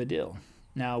that big of a deal.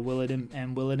 Now, will it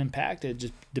impact? It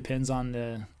just depends on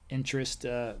the interest,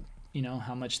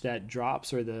 how much that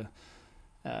drops or the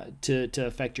to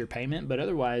affect your payment. But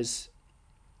otherwise,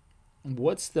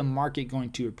 what's the market going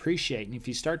to appreciate? And if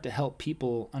you start to help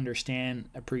people understand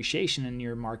appreciation in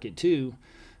your market too,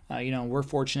 we're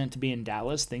fortunate to be in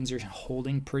Dallas. Things are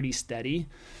holding pretty steady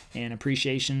and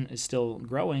appreciation is still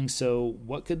growing. So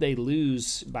what could they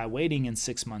lose by waiting in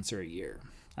 6 months or a year?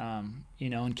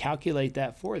 And calculate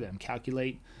that for them.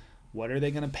 Calculate what are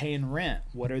they going to pay in rent?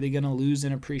 What are they going to lose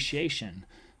in appreciation?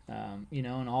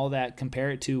 And all that,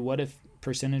 compare it to what if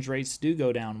percentage rates do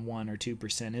go down 1 or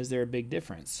 2%? Is there a big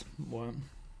difference? Well,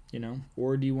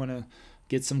 or do you want to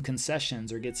get some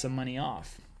concessions or get some money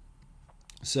off?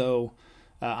 So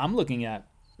I'm looking at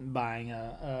buying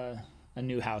a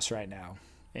new house right now,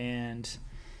 and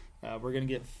we're going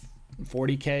to get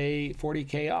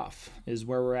 $40K off is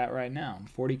where we're at right now.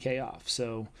 $40K off.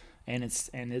 So, and it's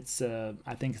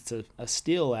I think it's a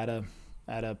steal at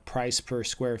a price per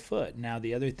square foot. Now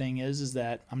the other thing is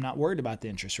that I'm not worried about the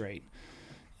interest rate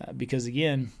because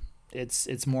again,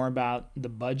 it's more about the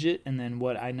budget and then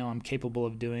what I know I'm capable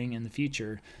of doing in the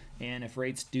future. And if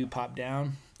rates do pop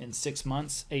down in 6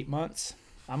 months, 8 months,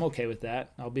 I'm okay with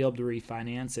that. I'll be able to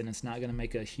refinance, and it's not going to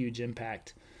make a huge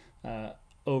impact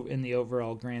in the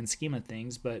overall grand scheme of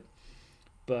things. But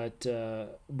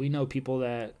we know people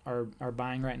that are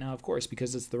buying right now, of course,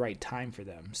 because it's the right time for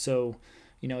them. So,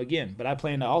 again, but I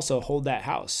plan to also hold that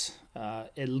house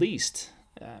at least.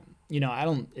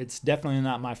 It's definitely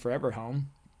not my forever home.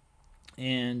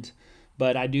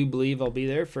 But I do believe I'll be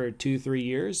there for 2-3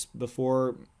 years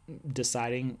before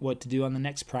deciding what to do on the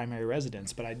next primary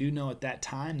residence. But I do know at that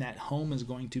time that home is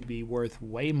going to be worth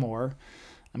way more.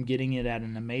 I'm getting it at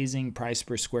an amazing price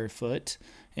per square foot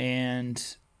and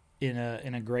in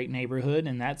a great neighborhood.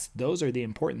 And those are the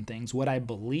important things. What I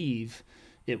believe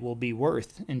it will be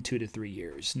worth in 2 to 3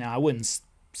 years. Now, I wouldn't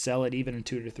sell it even in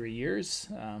 2 to 3 years,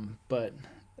 but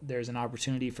there's an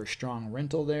opportunity for strong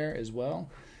rental there as well.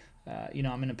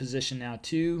 I'm in a position now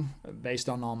too, based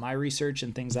on all my research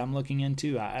and things I'm looking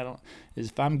into.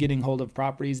 If I'm getting hold of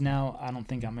properties now, I don't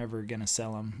think I'm ever going to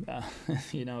sell them,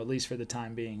 at least for the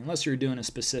time being, unless you're doing a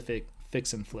specific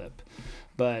fix and flip.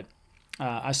 But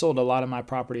I sold a lot of my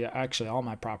property, actually all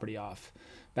my property off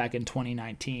back in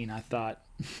 2019. I thought,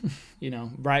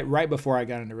 right before I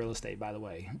got into real estate, by the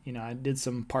way, I did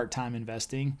some part-time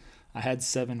investing. I had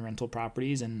 7 rental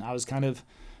properties, and I was kind of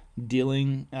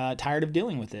tired of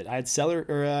dealing with it. I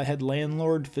had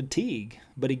landlord fatigue.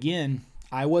 But again,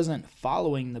 I wasn't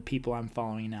following the people I'm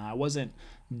following now. I wasn't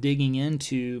digging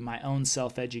into my own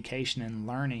self-education and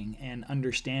learning and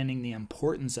understanding the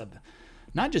importance of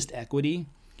not just equity,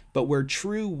 but where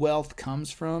true wealth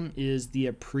comes from is the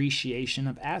appreciation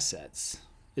of assets.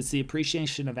 It's the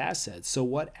appreciation of assets. So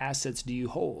what assets do you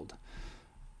hold?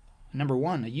 Number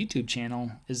one, a YouTube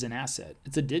channel is an asset.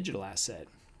 It's a digital asset.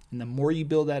 And the more you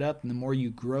build that up and the more you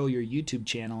grow your YouTube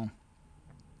channel,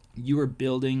 you are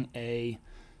building a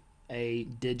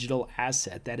digital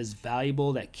asset that is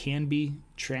valuable, that can be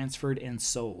transferred and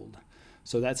sold.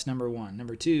 So that's number one.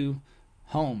 Number two,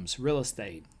 homes, real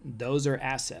estate. Those are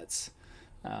assets.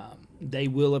 They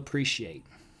will appreciate.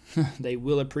 They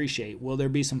will appreciate. Will there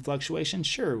be some fluctuation?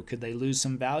 Sure. Could they lose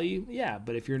some value? Yeah.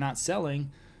 But if you're not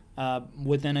selling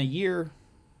within a year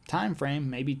time frame,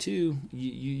 maybe 2,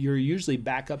 you're usually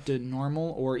back up to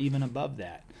normal or even above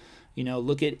that.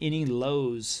 Look at any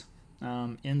lows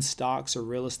in stocks or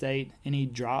real estate, any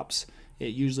drops,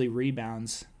 it usually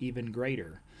rebounds even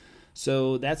greater.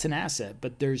 So that's an asset,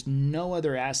 but there's no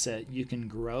other asset you can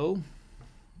grow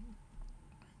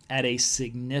at a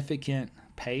significant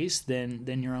pace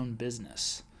than your own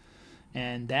business.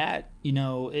 And that,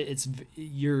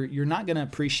 you're not going to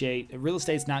appreciate, real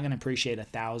estate's not going to appreciate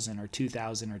 1,000 or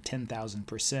 2,000 or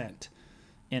 10,000%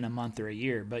 in a month or a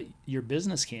year, but your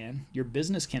business can. Your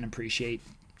business can appreciate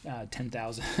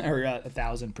 10,000 or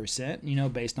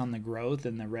 1,000%, based on the growth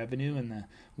and the revenue and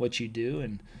what you do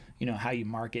and, how you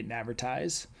market and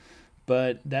advertise.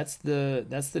 But that's the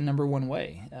number one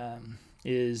way,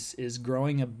 is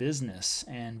growing a business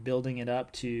and building it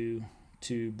up to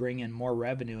bring in more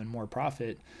revenue and more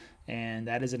profit, and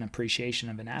that is an appreciation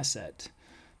of an asset.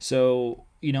 So,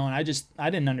 and I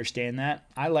didn't understand that.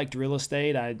 I liked real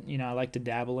estate. I like to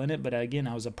dabble in it, but again,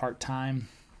 I was a part-time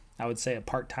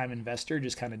investor,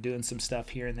 just kind of doing some stuff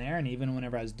here and there. And even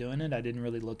whenever I was doing it, I didn't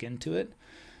really look into it.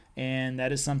 And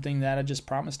that is something that I just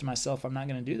promised to myself I'm not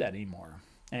going to do that anymore.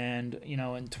 And,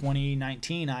 in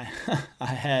 2019, I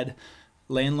had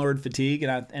landlord fatigue,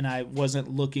 and I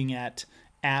wasn't looking at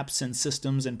apps and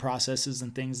systems and processes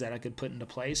and things that I could put into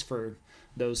place for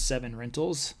those 7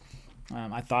 rentals.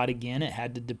 I thought, again, it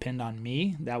had to depend on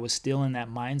me. That was still in that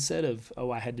mindset of,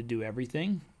 I had to do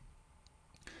everything.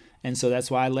 And so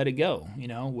that's why I let it go,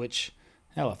 which,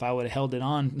 hell, if I would have held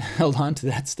on to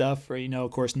that stuff, or,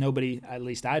 of course, nobody, at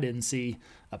least I didn't see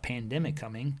a pandemic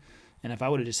coming. And if I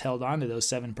would have just held on to those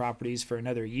 7 properties for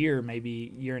another year,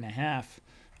 maybe year and a half,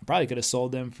 I probably could have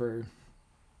sold them for,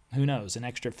 who knows, an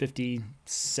extra 50,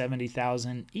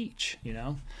 70,000 each,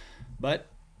 But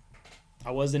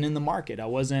I wasn't in the market. I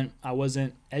wasn't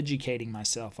educating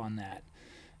myself on that.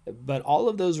 But all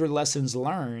of those were lessons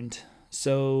learned.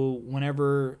 So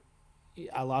whenever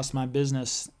I lost my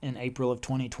business in April of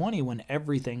 2020, when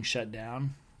everything shut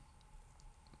down,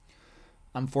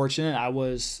 I'm fortunate I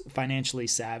was financially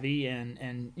savvy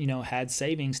and had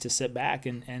savings to sit back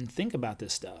and think about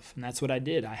this stuff. And that's what I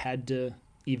did. I had to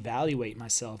evaluate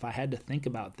myself. I had to think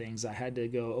about things. I had to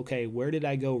go, okay, where did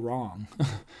I go wrong?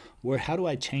 How do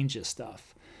I change this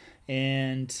stuff?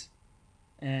 And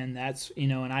that's,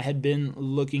 and I had been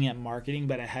looking at marketing,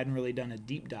 but I hadn't really done a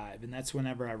deep dive. And that's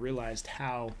whenever I realized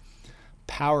how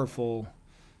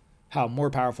more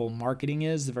powerful marketing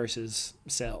is versus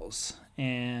sales.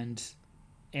 And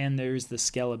there's the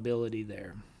scalability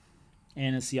there.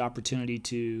 And it's the opportunity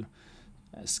to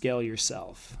scale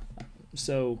yourself.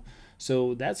 So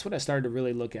that's what I started to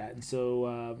really look at. And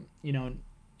so,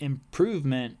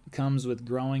 improvement comes with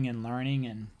growing and learning.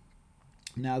 And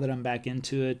now that I'm back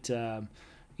into it,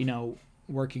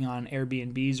 working on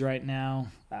Airbnbs right now,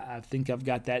 I think I've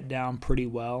got that down pretty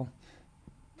well.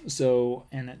 So,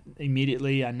 and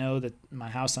immediately I know that my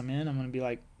house I'm in, I'm going to be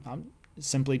like, I'll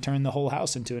simply turn the whole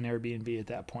house into an Airbnb at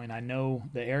that point. I know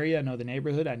the area, I know the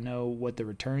neighborhood, I know what the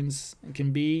returns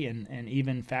can be, and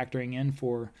even factoring in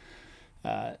for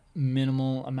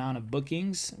minimal amount of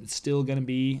bookings, it's still going to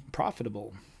be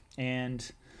profitable.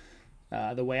 And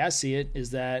the way I see it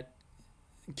is that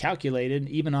calculated,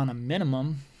 even on a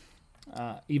minimum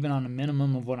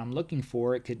of what I'm looking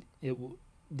for, the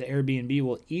Airbnb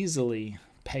will easily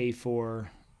pay for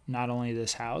not only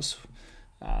this house,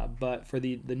 but for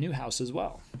the new house as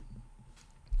well.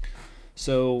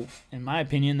 So in my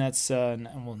opinion,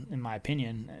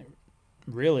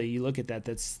 really, you look at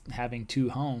that's having 2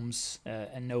 homes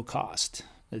at no cost.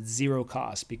 It's zero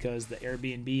cost, because the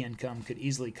Airbnb income could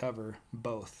easily cover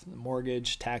both the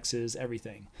mortgage, taxes,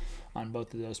 everything on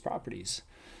both of those properties.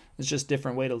 It's just a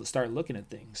different way to start looking at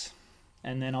things.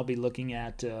 And then I'll be looking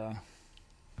at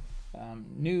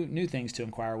new things to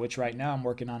inquire, which right now I'm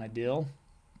working on a deal.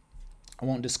 I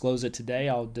won't disclose it today.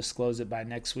 I'll disclose it by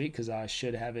next week, because I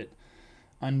should have it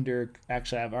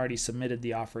actually, I've already submitted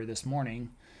the offer this morning.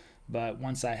 But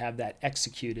once I have that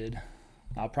executed,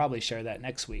 I'll probably share that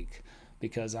next week,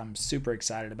 because I'm super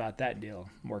excited about that deal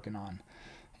I'm working on.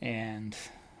 And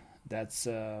that's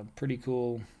a pretty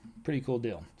cool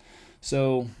deal.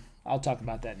 So I'll talk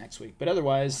about that next week. But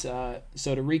otherwise, so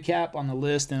to recap on the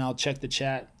list, and I'll check the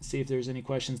chat, see if there's any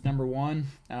questions. Number 1,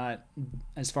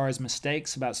 as far as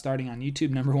mistakes about starting on YouTube,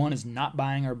 number 1 is not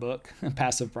buying our book,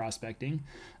 Passive Prospecting.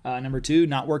 Number 2,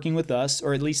 not working with us,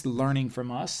 or at least learning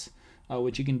from us,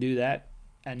 which you can do that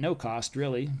at no cost,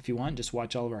 really. If you want, just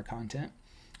watch all of our content.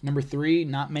 Number 3,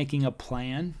 not making a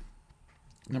plan.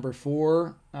 Number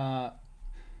 4,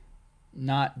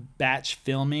 not batch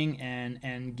filming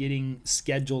and getting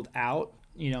scheduled out,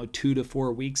 2 to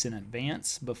 4 weeks in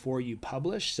advance before you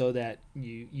publish, so that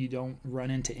you don't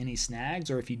run into any snags,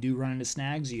 or if you do run into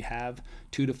snags, you have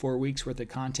 2 to 4 weeks worth of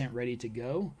content ready to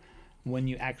go when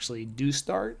you actually do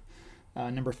start.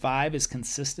 Number 5 is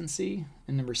consistency,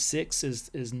 and number 6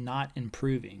 is not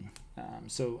improving.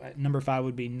 So number 5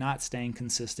 would be not staying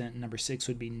consistent, and number 6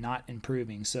 would be not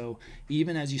improving. So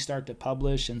even as you start to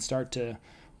publish and start to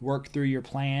work through your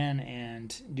plan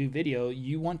and do video,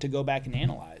 you want to go back and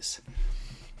analyze.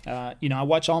 I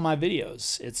watch all my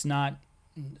videos. It's not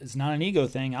an ego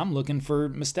thing. I'm looking for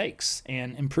mistakes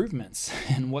and improvements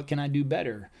and what can I do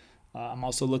better. I'm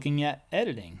also looking at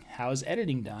editing. How is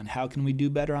editing done? How can we do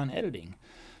better on editing?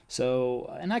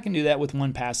 So, and I can do that with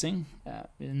one passing,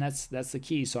 and that's the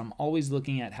key. So I'm always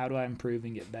looking at how do I improve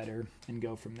and get better and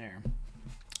go from there.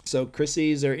 So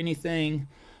Chrissy, is there anything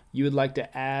you would like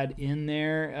to add in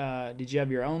there? Did you have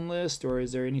your own list, or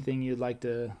is there anything you'd like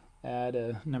to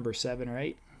add, number 7 or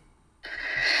 8?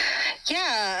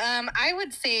 I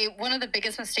would say one of the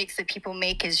biggest mistakes that people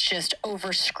make is just over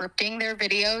scripting their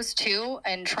videos too,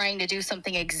 and trying to do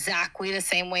something exactly the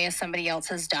same way as somebody else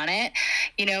has done it.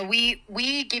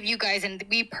 We give you guys, and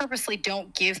we purposely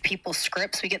don't give people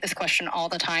scripts. We get this question all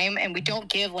the time, and we don't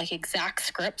give like exact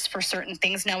scripts for certain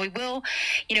things. Now we will,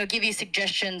 give you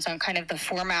suggestions on kind of the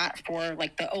format for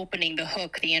like the opening, the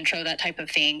hook, the intro, that type of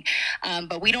thing.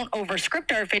 But we don't over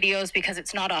script our videos because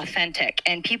it's not authentic,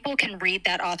 and people can read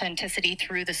that authenticity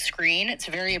through the screen. It's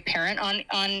very apparent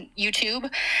on YouTube.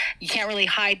 You can't really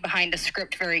hide behind a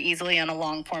script very easily on a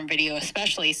long form video,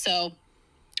 especially. So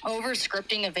over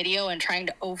scripting a video and trying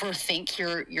to overthink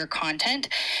your content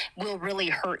will really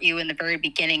hurt you in the very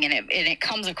beginning, and it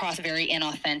comes across very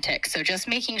inauthentic. So just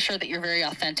making sure that you're very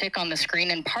authentic on the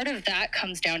screen, and part of that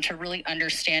comes down to really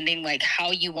understanding like how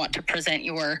you want to present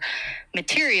your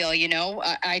material.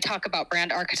 I talk about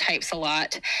brand archetypes a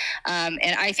lot, and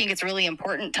I think it's really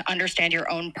important to understand your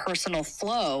own personal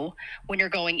flow when you're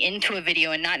going into a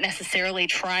video, and not necessarily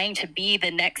trying to be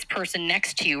the next person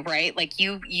next to you, right? Like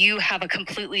you have a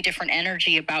completely different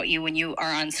energy about you when you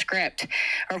are on script,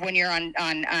 or when you're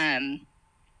on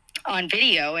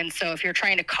video. And so if you're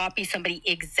trying to copy somebody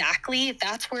exactly,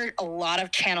 that's where a lot of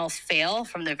channels fail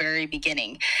from the very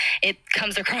beginning. It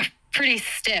comes across pretty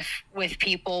stiff with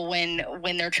people when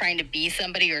they're trying to be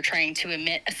somebody or trying to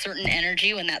emit a certain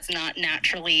energy when that's not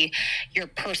naturally your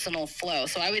personal flow.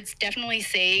 So I would definitely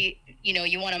say,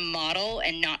 you want to model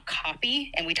and not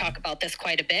copy. And we talk about this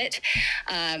quite a bit,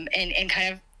 and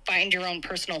kind of find your own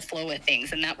personal flow with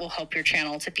things, and that will help your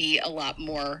channel to be a lot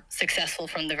more successful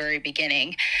from the very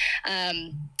beginning.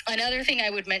 Another thing I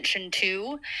would mention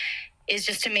too is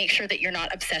just to make sure that you're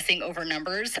not obsessing over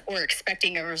numbers or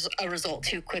expecting a result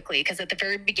too quickly. Because at the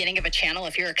very beginning of a channel,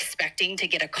 if you're expecting to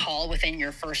get a call within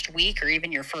your first week or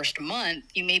even your first month,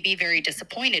 you may be very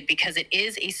disappointed, because it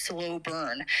is a slow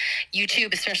burn.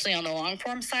 YouTube, especially on the long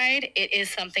form side, it is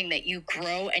something that you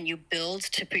grow and you build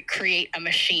to create a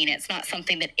machine. It's not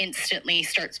something that instantly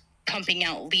starts pumping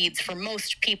out leads for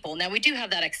most people. Now, we do have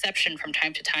that exception from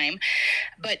time to time,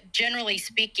 but generally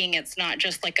speaking, it's not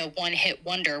just like a one-hit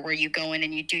wonder where you go in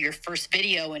and you do your first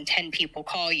video and 10 people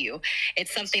call you.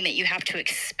 It's something that you have to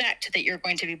expect that you're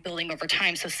going to be building over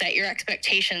time. So set your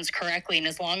expectations correctly, and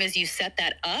as long as you set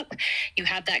that up, you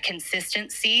have that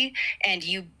consistency, and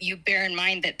you bear in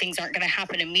mind that things aren't going to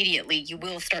happen immediately. You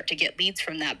will start to get leads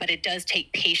from that, but it does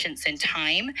take patience and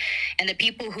time. And the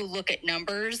people who look at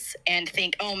numbers and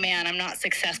think, oh man, I'm not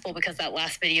successful because my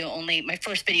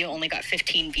first video only got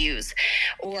 15 views,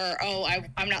 or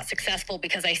I'm not successful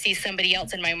because I see somebody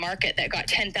else in my market that got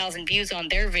 10,000 views on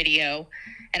their video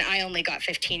and I only got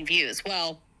 15 views.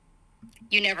 Well,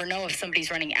 you never know if somebody's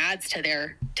running ads to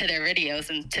their videos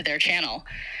and to their channel.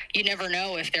 You never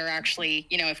know if they're actually,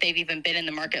 if they've even been in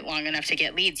the market long enough to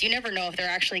get leads. You never know if they're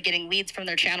actually getting leads from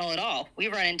their channel at all. We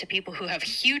run into people who have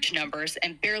huge numbers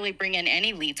and barely bring in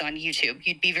any leads on YouTube.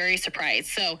 You'd be very surprised.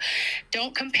 So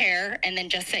don't compare, and then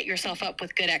just set yourself up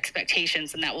with good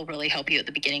expectations, and that will really help you at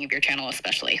the beginning of your channel,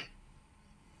 especially.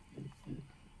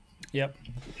 Yep.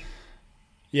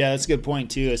 Yeah, that's a good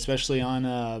point too, especially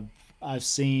on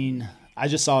I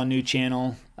just saw a new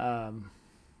channel.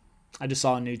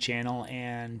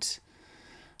 And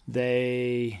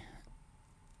they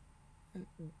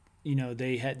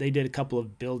did a couple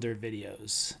of builder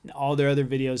videos. All their other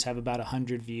videos have about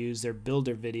 100 views. Their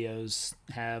builder videos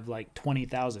have like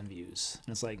 20,000 views.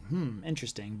 And it's like,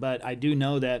 interesting. But I do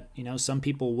know that, some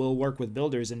people will work with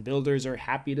builders, and builders are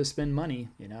happy to spend money,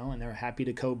 and they're happy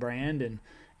to co-brand,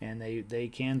 and they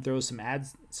can throw some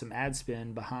ad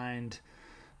spend behind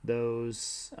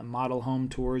those model home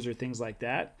tours or things like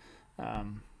that.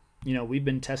 We've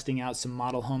been testing out some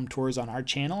model home tours on our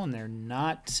channel, and they're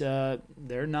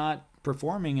not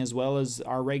performing as well as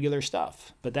our regular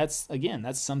stuff. But that's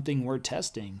something we're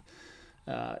testing.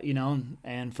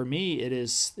 And for me, it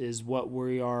is what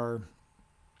we are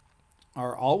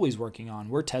always working on.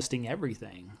 We're testing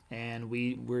everything, and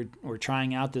we're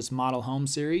trying out this model home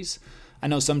series. I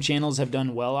know some channels have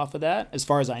done well off of that, as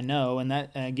far as I know, and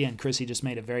that, again, Chrissy just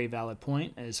made a very valid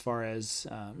point as far as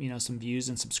some views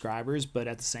and subscribers. But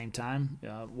at the same time,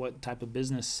 what type of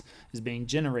business is being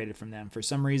generated from them? For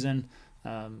some reason,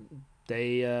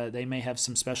 they may have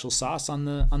some special sauce on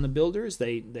the builders.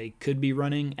 They could be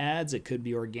running ads. It could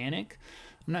be organic.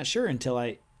 I'm not sure until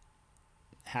I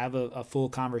have a full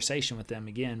conversation with them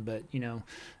again, but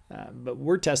but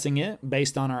we're testing it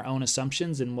based on our own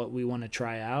assumptions and what we want to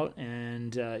try out.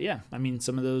 And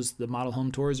some of the model home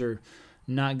tours are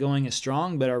not going as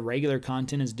strong, but our regular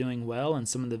content is doing well, and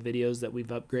some of the videos that we've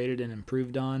upgraded and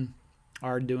improved on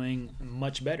are doing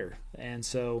much better. And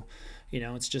so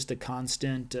it's just a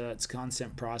constant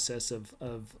process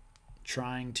of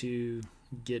trying to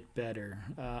get better.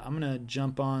 I'm gonna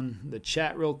jump on the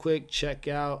chat real quick, check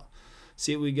out,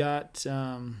 see what we got.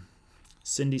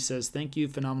 Cindy says, thank you,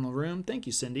 phenomenal room. Thank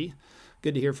you, Cindy.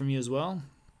 Good to hear from you as well.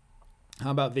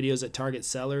 How about videos that target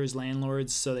sellers,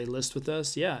 landlords, so they list with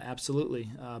us? Yeah, absolutely.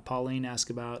 Pauline asked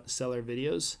about seller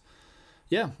videos.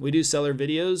 Yeah, we do seller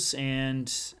videos,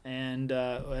 and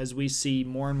as we see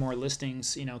more and more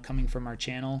listings, coming from our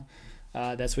channel,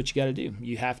 that's what you got to do.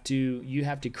 You have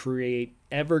to create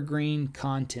evergreen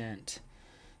content,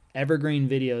 evergreen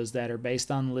videos that are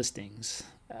based on listings,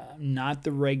 not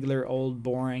the regular old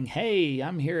boring. Hey,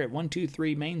 I'm here at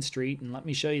 123 Main Street, and let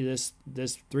me show you this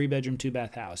 3-bedroom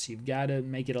 2-bath house. You've got to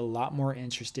make it a lot more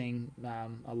interesting,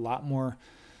 a lot more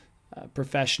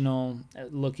professional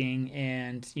looking,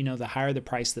 and the higher the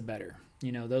price, the better.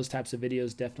 Those types of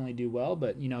videos definitely do well.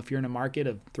 But if you're in a market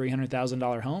of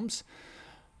 $300,000 homes,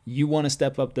 you want to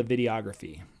step up the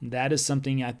videography. That is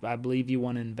something I believe you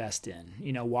want to invest in.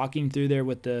 Walking through there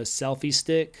with the selfie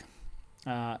stick,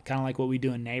 kind of like what we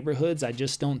do in neighborhoods, I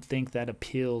just don't think that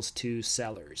appeals to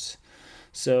sellers.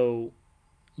 So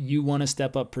you want to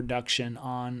step up production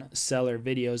on seller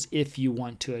videos if you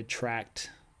want to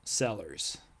attract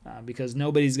sellers, because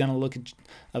nobody's going to look at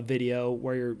a video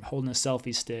where you're holding a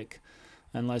selfie stick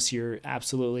unless you're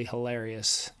absolutely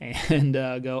hilarious and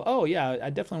go, oh yeah,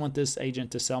 I definitely want this agent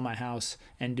to sell my house,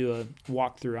 and do a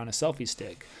walkthrough on a selfie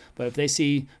stick. But if they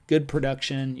see good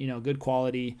production, good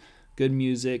quality, good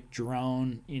music,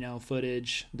 drone,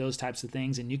 footage, those types of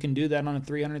things, and you can do that on a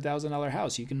 $300,000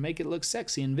 house. You can make it look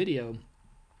sexy in video.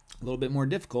 A little bit more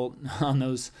difficult on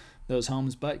those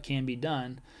homes, but can be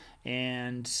done.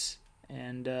 And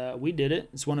we did it.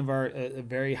 It's one of our a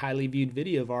very highly viewed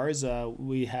video of ours.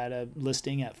 We had a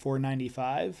listing at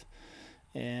 $495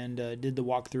 and did the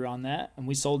walkthrough on that, and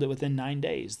we sold it within 9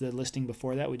 days. The listing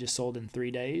before that we just sold in 3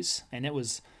 days, and that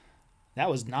was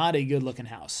not a good looking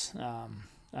house.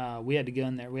 We had to go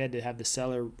in there. We had to have the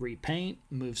seller repaint,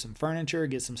 move some furniture,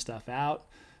 get some stuff out.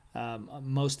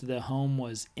 Most of the home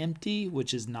was empty,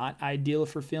 which is not ideal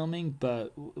for filming,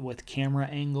 but with camera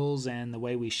angles and the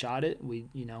way we shot it, we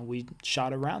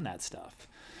shot around that stuff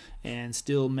and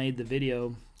still made the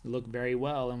video look very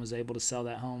well, and was able to sell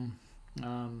that home,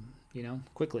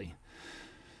 quickly.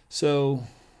 So,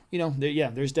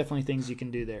 there's definitely things you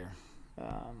can do there.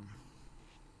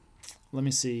 Let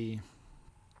me see.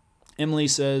 Emily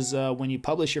says, when you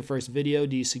publish your first video,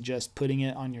 do you suggest putting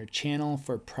it on your channel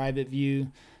for private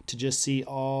view to just see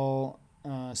all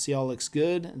looks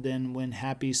good? Then when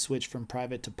happy, switch from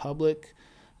private to public.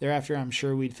 Thereafter, I'm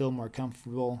sure we'd feel more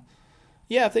comfortable.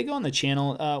 Yeah, if they go on the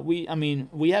channel, we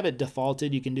have it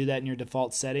defaulted. You can do that in your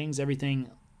default settings. Everything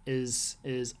is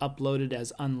uploaded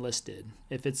as unlisted.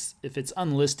 If it's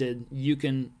unlisted, you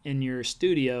can, in your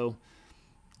YouTube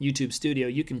Studio,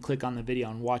 you can click on the video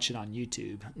and watch it on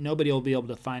YouTube. Nobody will be able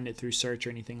to find it through search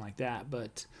or anything like that,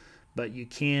 but you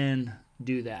can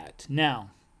do that.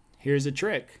 Now, here's a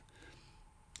trick.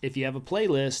 If you have a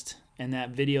playlist and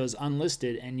that video is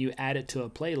unlisted and you add it to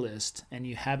a playlist and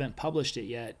you haven't published it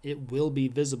yet, it will be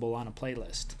visible on a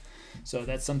playlist. So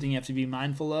that's something you have to be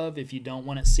mindful of. If you don't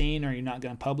want it seen, or you're not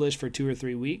going to publish for 2 or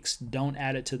 3 weeks, don't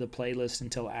add it to the playlist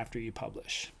until after you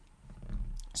publish.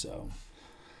 So,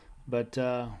 but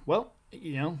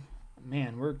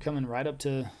man, we're coming right up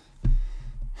to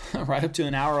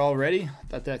an hour already.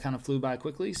 Thought that kind of flew by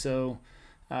quickly. So,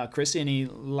 Chrissy, any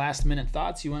last minute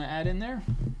thoughts you want to add in there?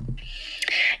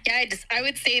 Yeah, I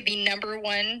would say the number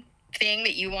one thing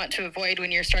that you want to avoid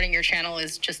when you're starting your channel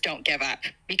is just don't give up,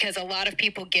 because a lot of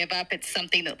people give up. It's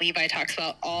something that Levi talks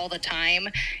about all the time.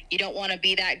 You don't want to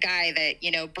be that guy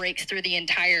that, breaks through the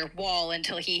entire wall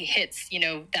until he hits,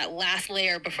 that last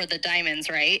layer before the diamonds,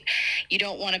 right? You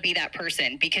don't want to be that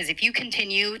person, because if you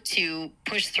continue to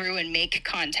push through and make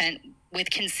content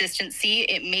with consistency,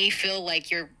 it may feel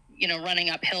like you're running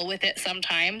uphill with it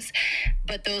sometimes,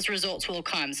 but those results will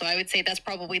come. So I would say that's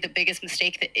probably the biggest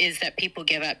mistake that people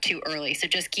give up too early. So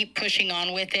just keep pushing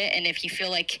on with it. And if you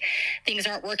feel like things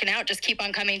aren't working out, just keep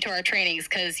on coming to our trainings,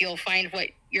 because you'll find what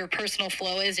your personal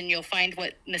flow is, and you'll find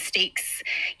what mistakes,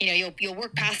 you'll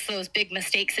work past those big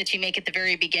mistakes that you make at the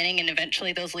very beginning, and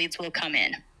eventually those leads will come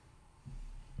in.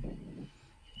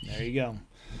 There you go.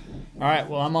 All right,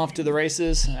 well, I'm off to the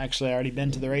races. Actually, I already been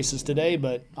to the races today,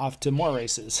 but off to more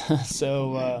races.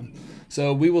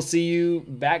 So we will see you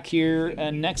back here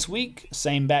next week.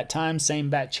 Same bat time, same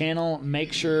bat channel.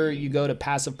 Make sure you go to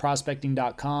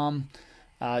passiveprospecting.com.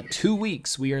 2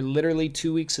 weeks. We are literally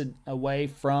 2 weeks away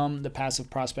from the Passive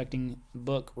Prospecting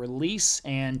book release.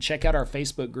 And check out our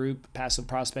Facebook group, Passive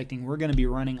Prospecting. We're going to be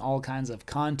running all kinds of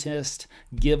contests,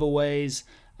 giveaways.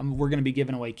 We're going to be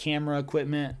giving away camera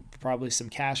equipment, probably some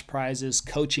cash prizes,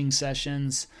 coaching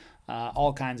sessions,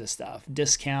 all kinds of stuff,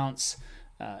 discounts.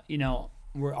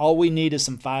 All we need is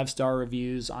some 5-star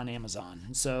reviews on Amazon.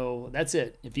 So that's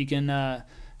it. If you can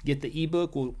get the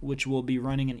ebook, which we'll be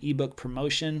running an ebook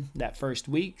promotion that first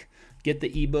week, get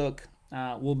the ebook.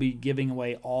 We'll be giving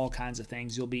away all kinds of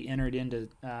things. You'll be entered into,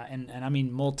 and I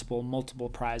mean multiple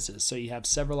prizes. So you have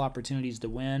several opportunities to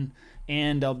win,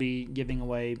 and I'll be giving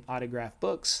away autographed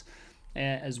books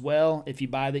as well. If you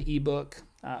buy the ebook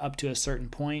up to a certain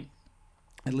point,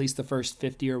 at least the first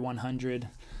 50 or 100,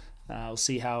 we'll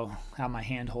see how my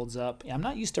hand holds up. I'm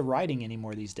not used to writing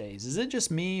anymore these days. Is it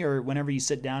just me, or whenever you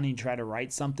sit down and you try to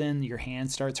write something, your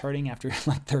hand starts hurting after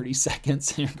like 30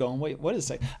 seconds and you're going, wait, what is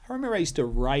that? I remember I used to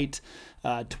write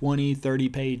 20,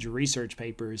 30-page research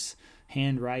papers,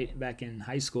 handwrite back in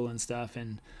high school and stuff.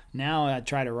 And now I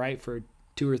try to write for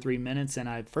 2 or 3 minutes, and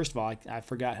I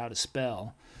forgot how to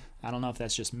spell. I don't know if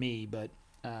that's just me, but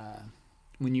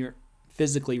when you're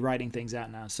physically writing things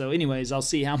out now. So anyways, I'll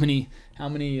see how many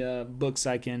books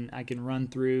I can run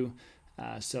through.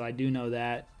 So I do know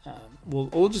that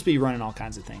we'll just be running all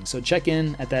kinds of things. So check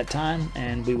in at that time,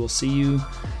 and we will see you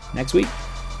next week.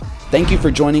 Thank you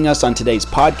for joining us on today's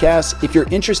podcast. If you're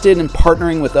interested in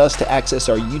partnering with us to access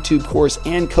our YouTube course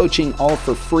and coaching all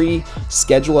for free,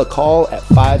 schedule a call at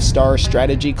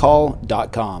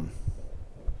 5starstrategycall.com.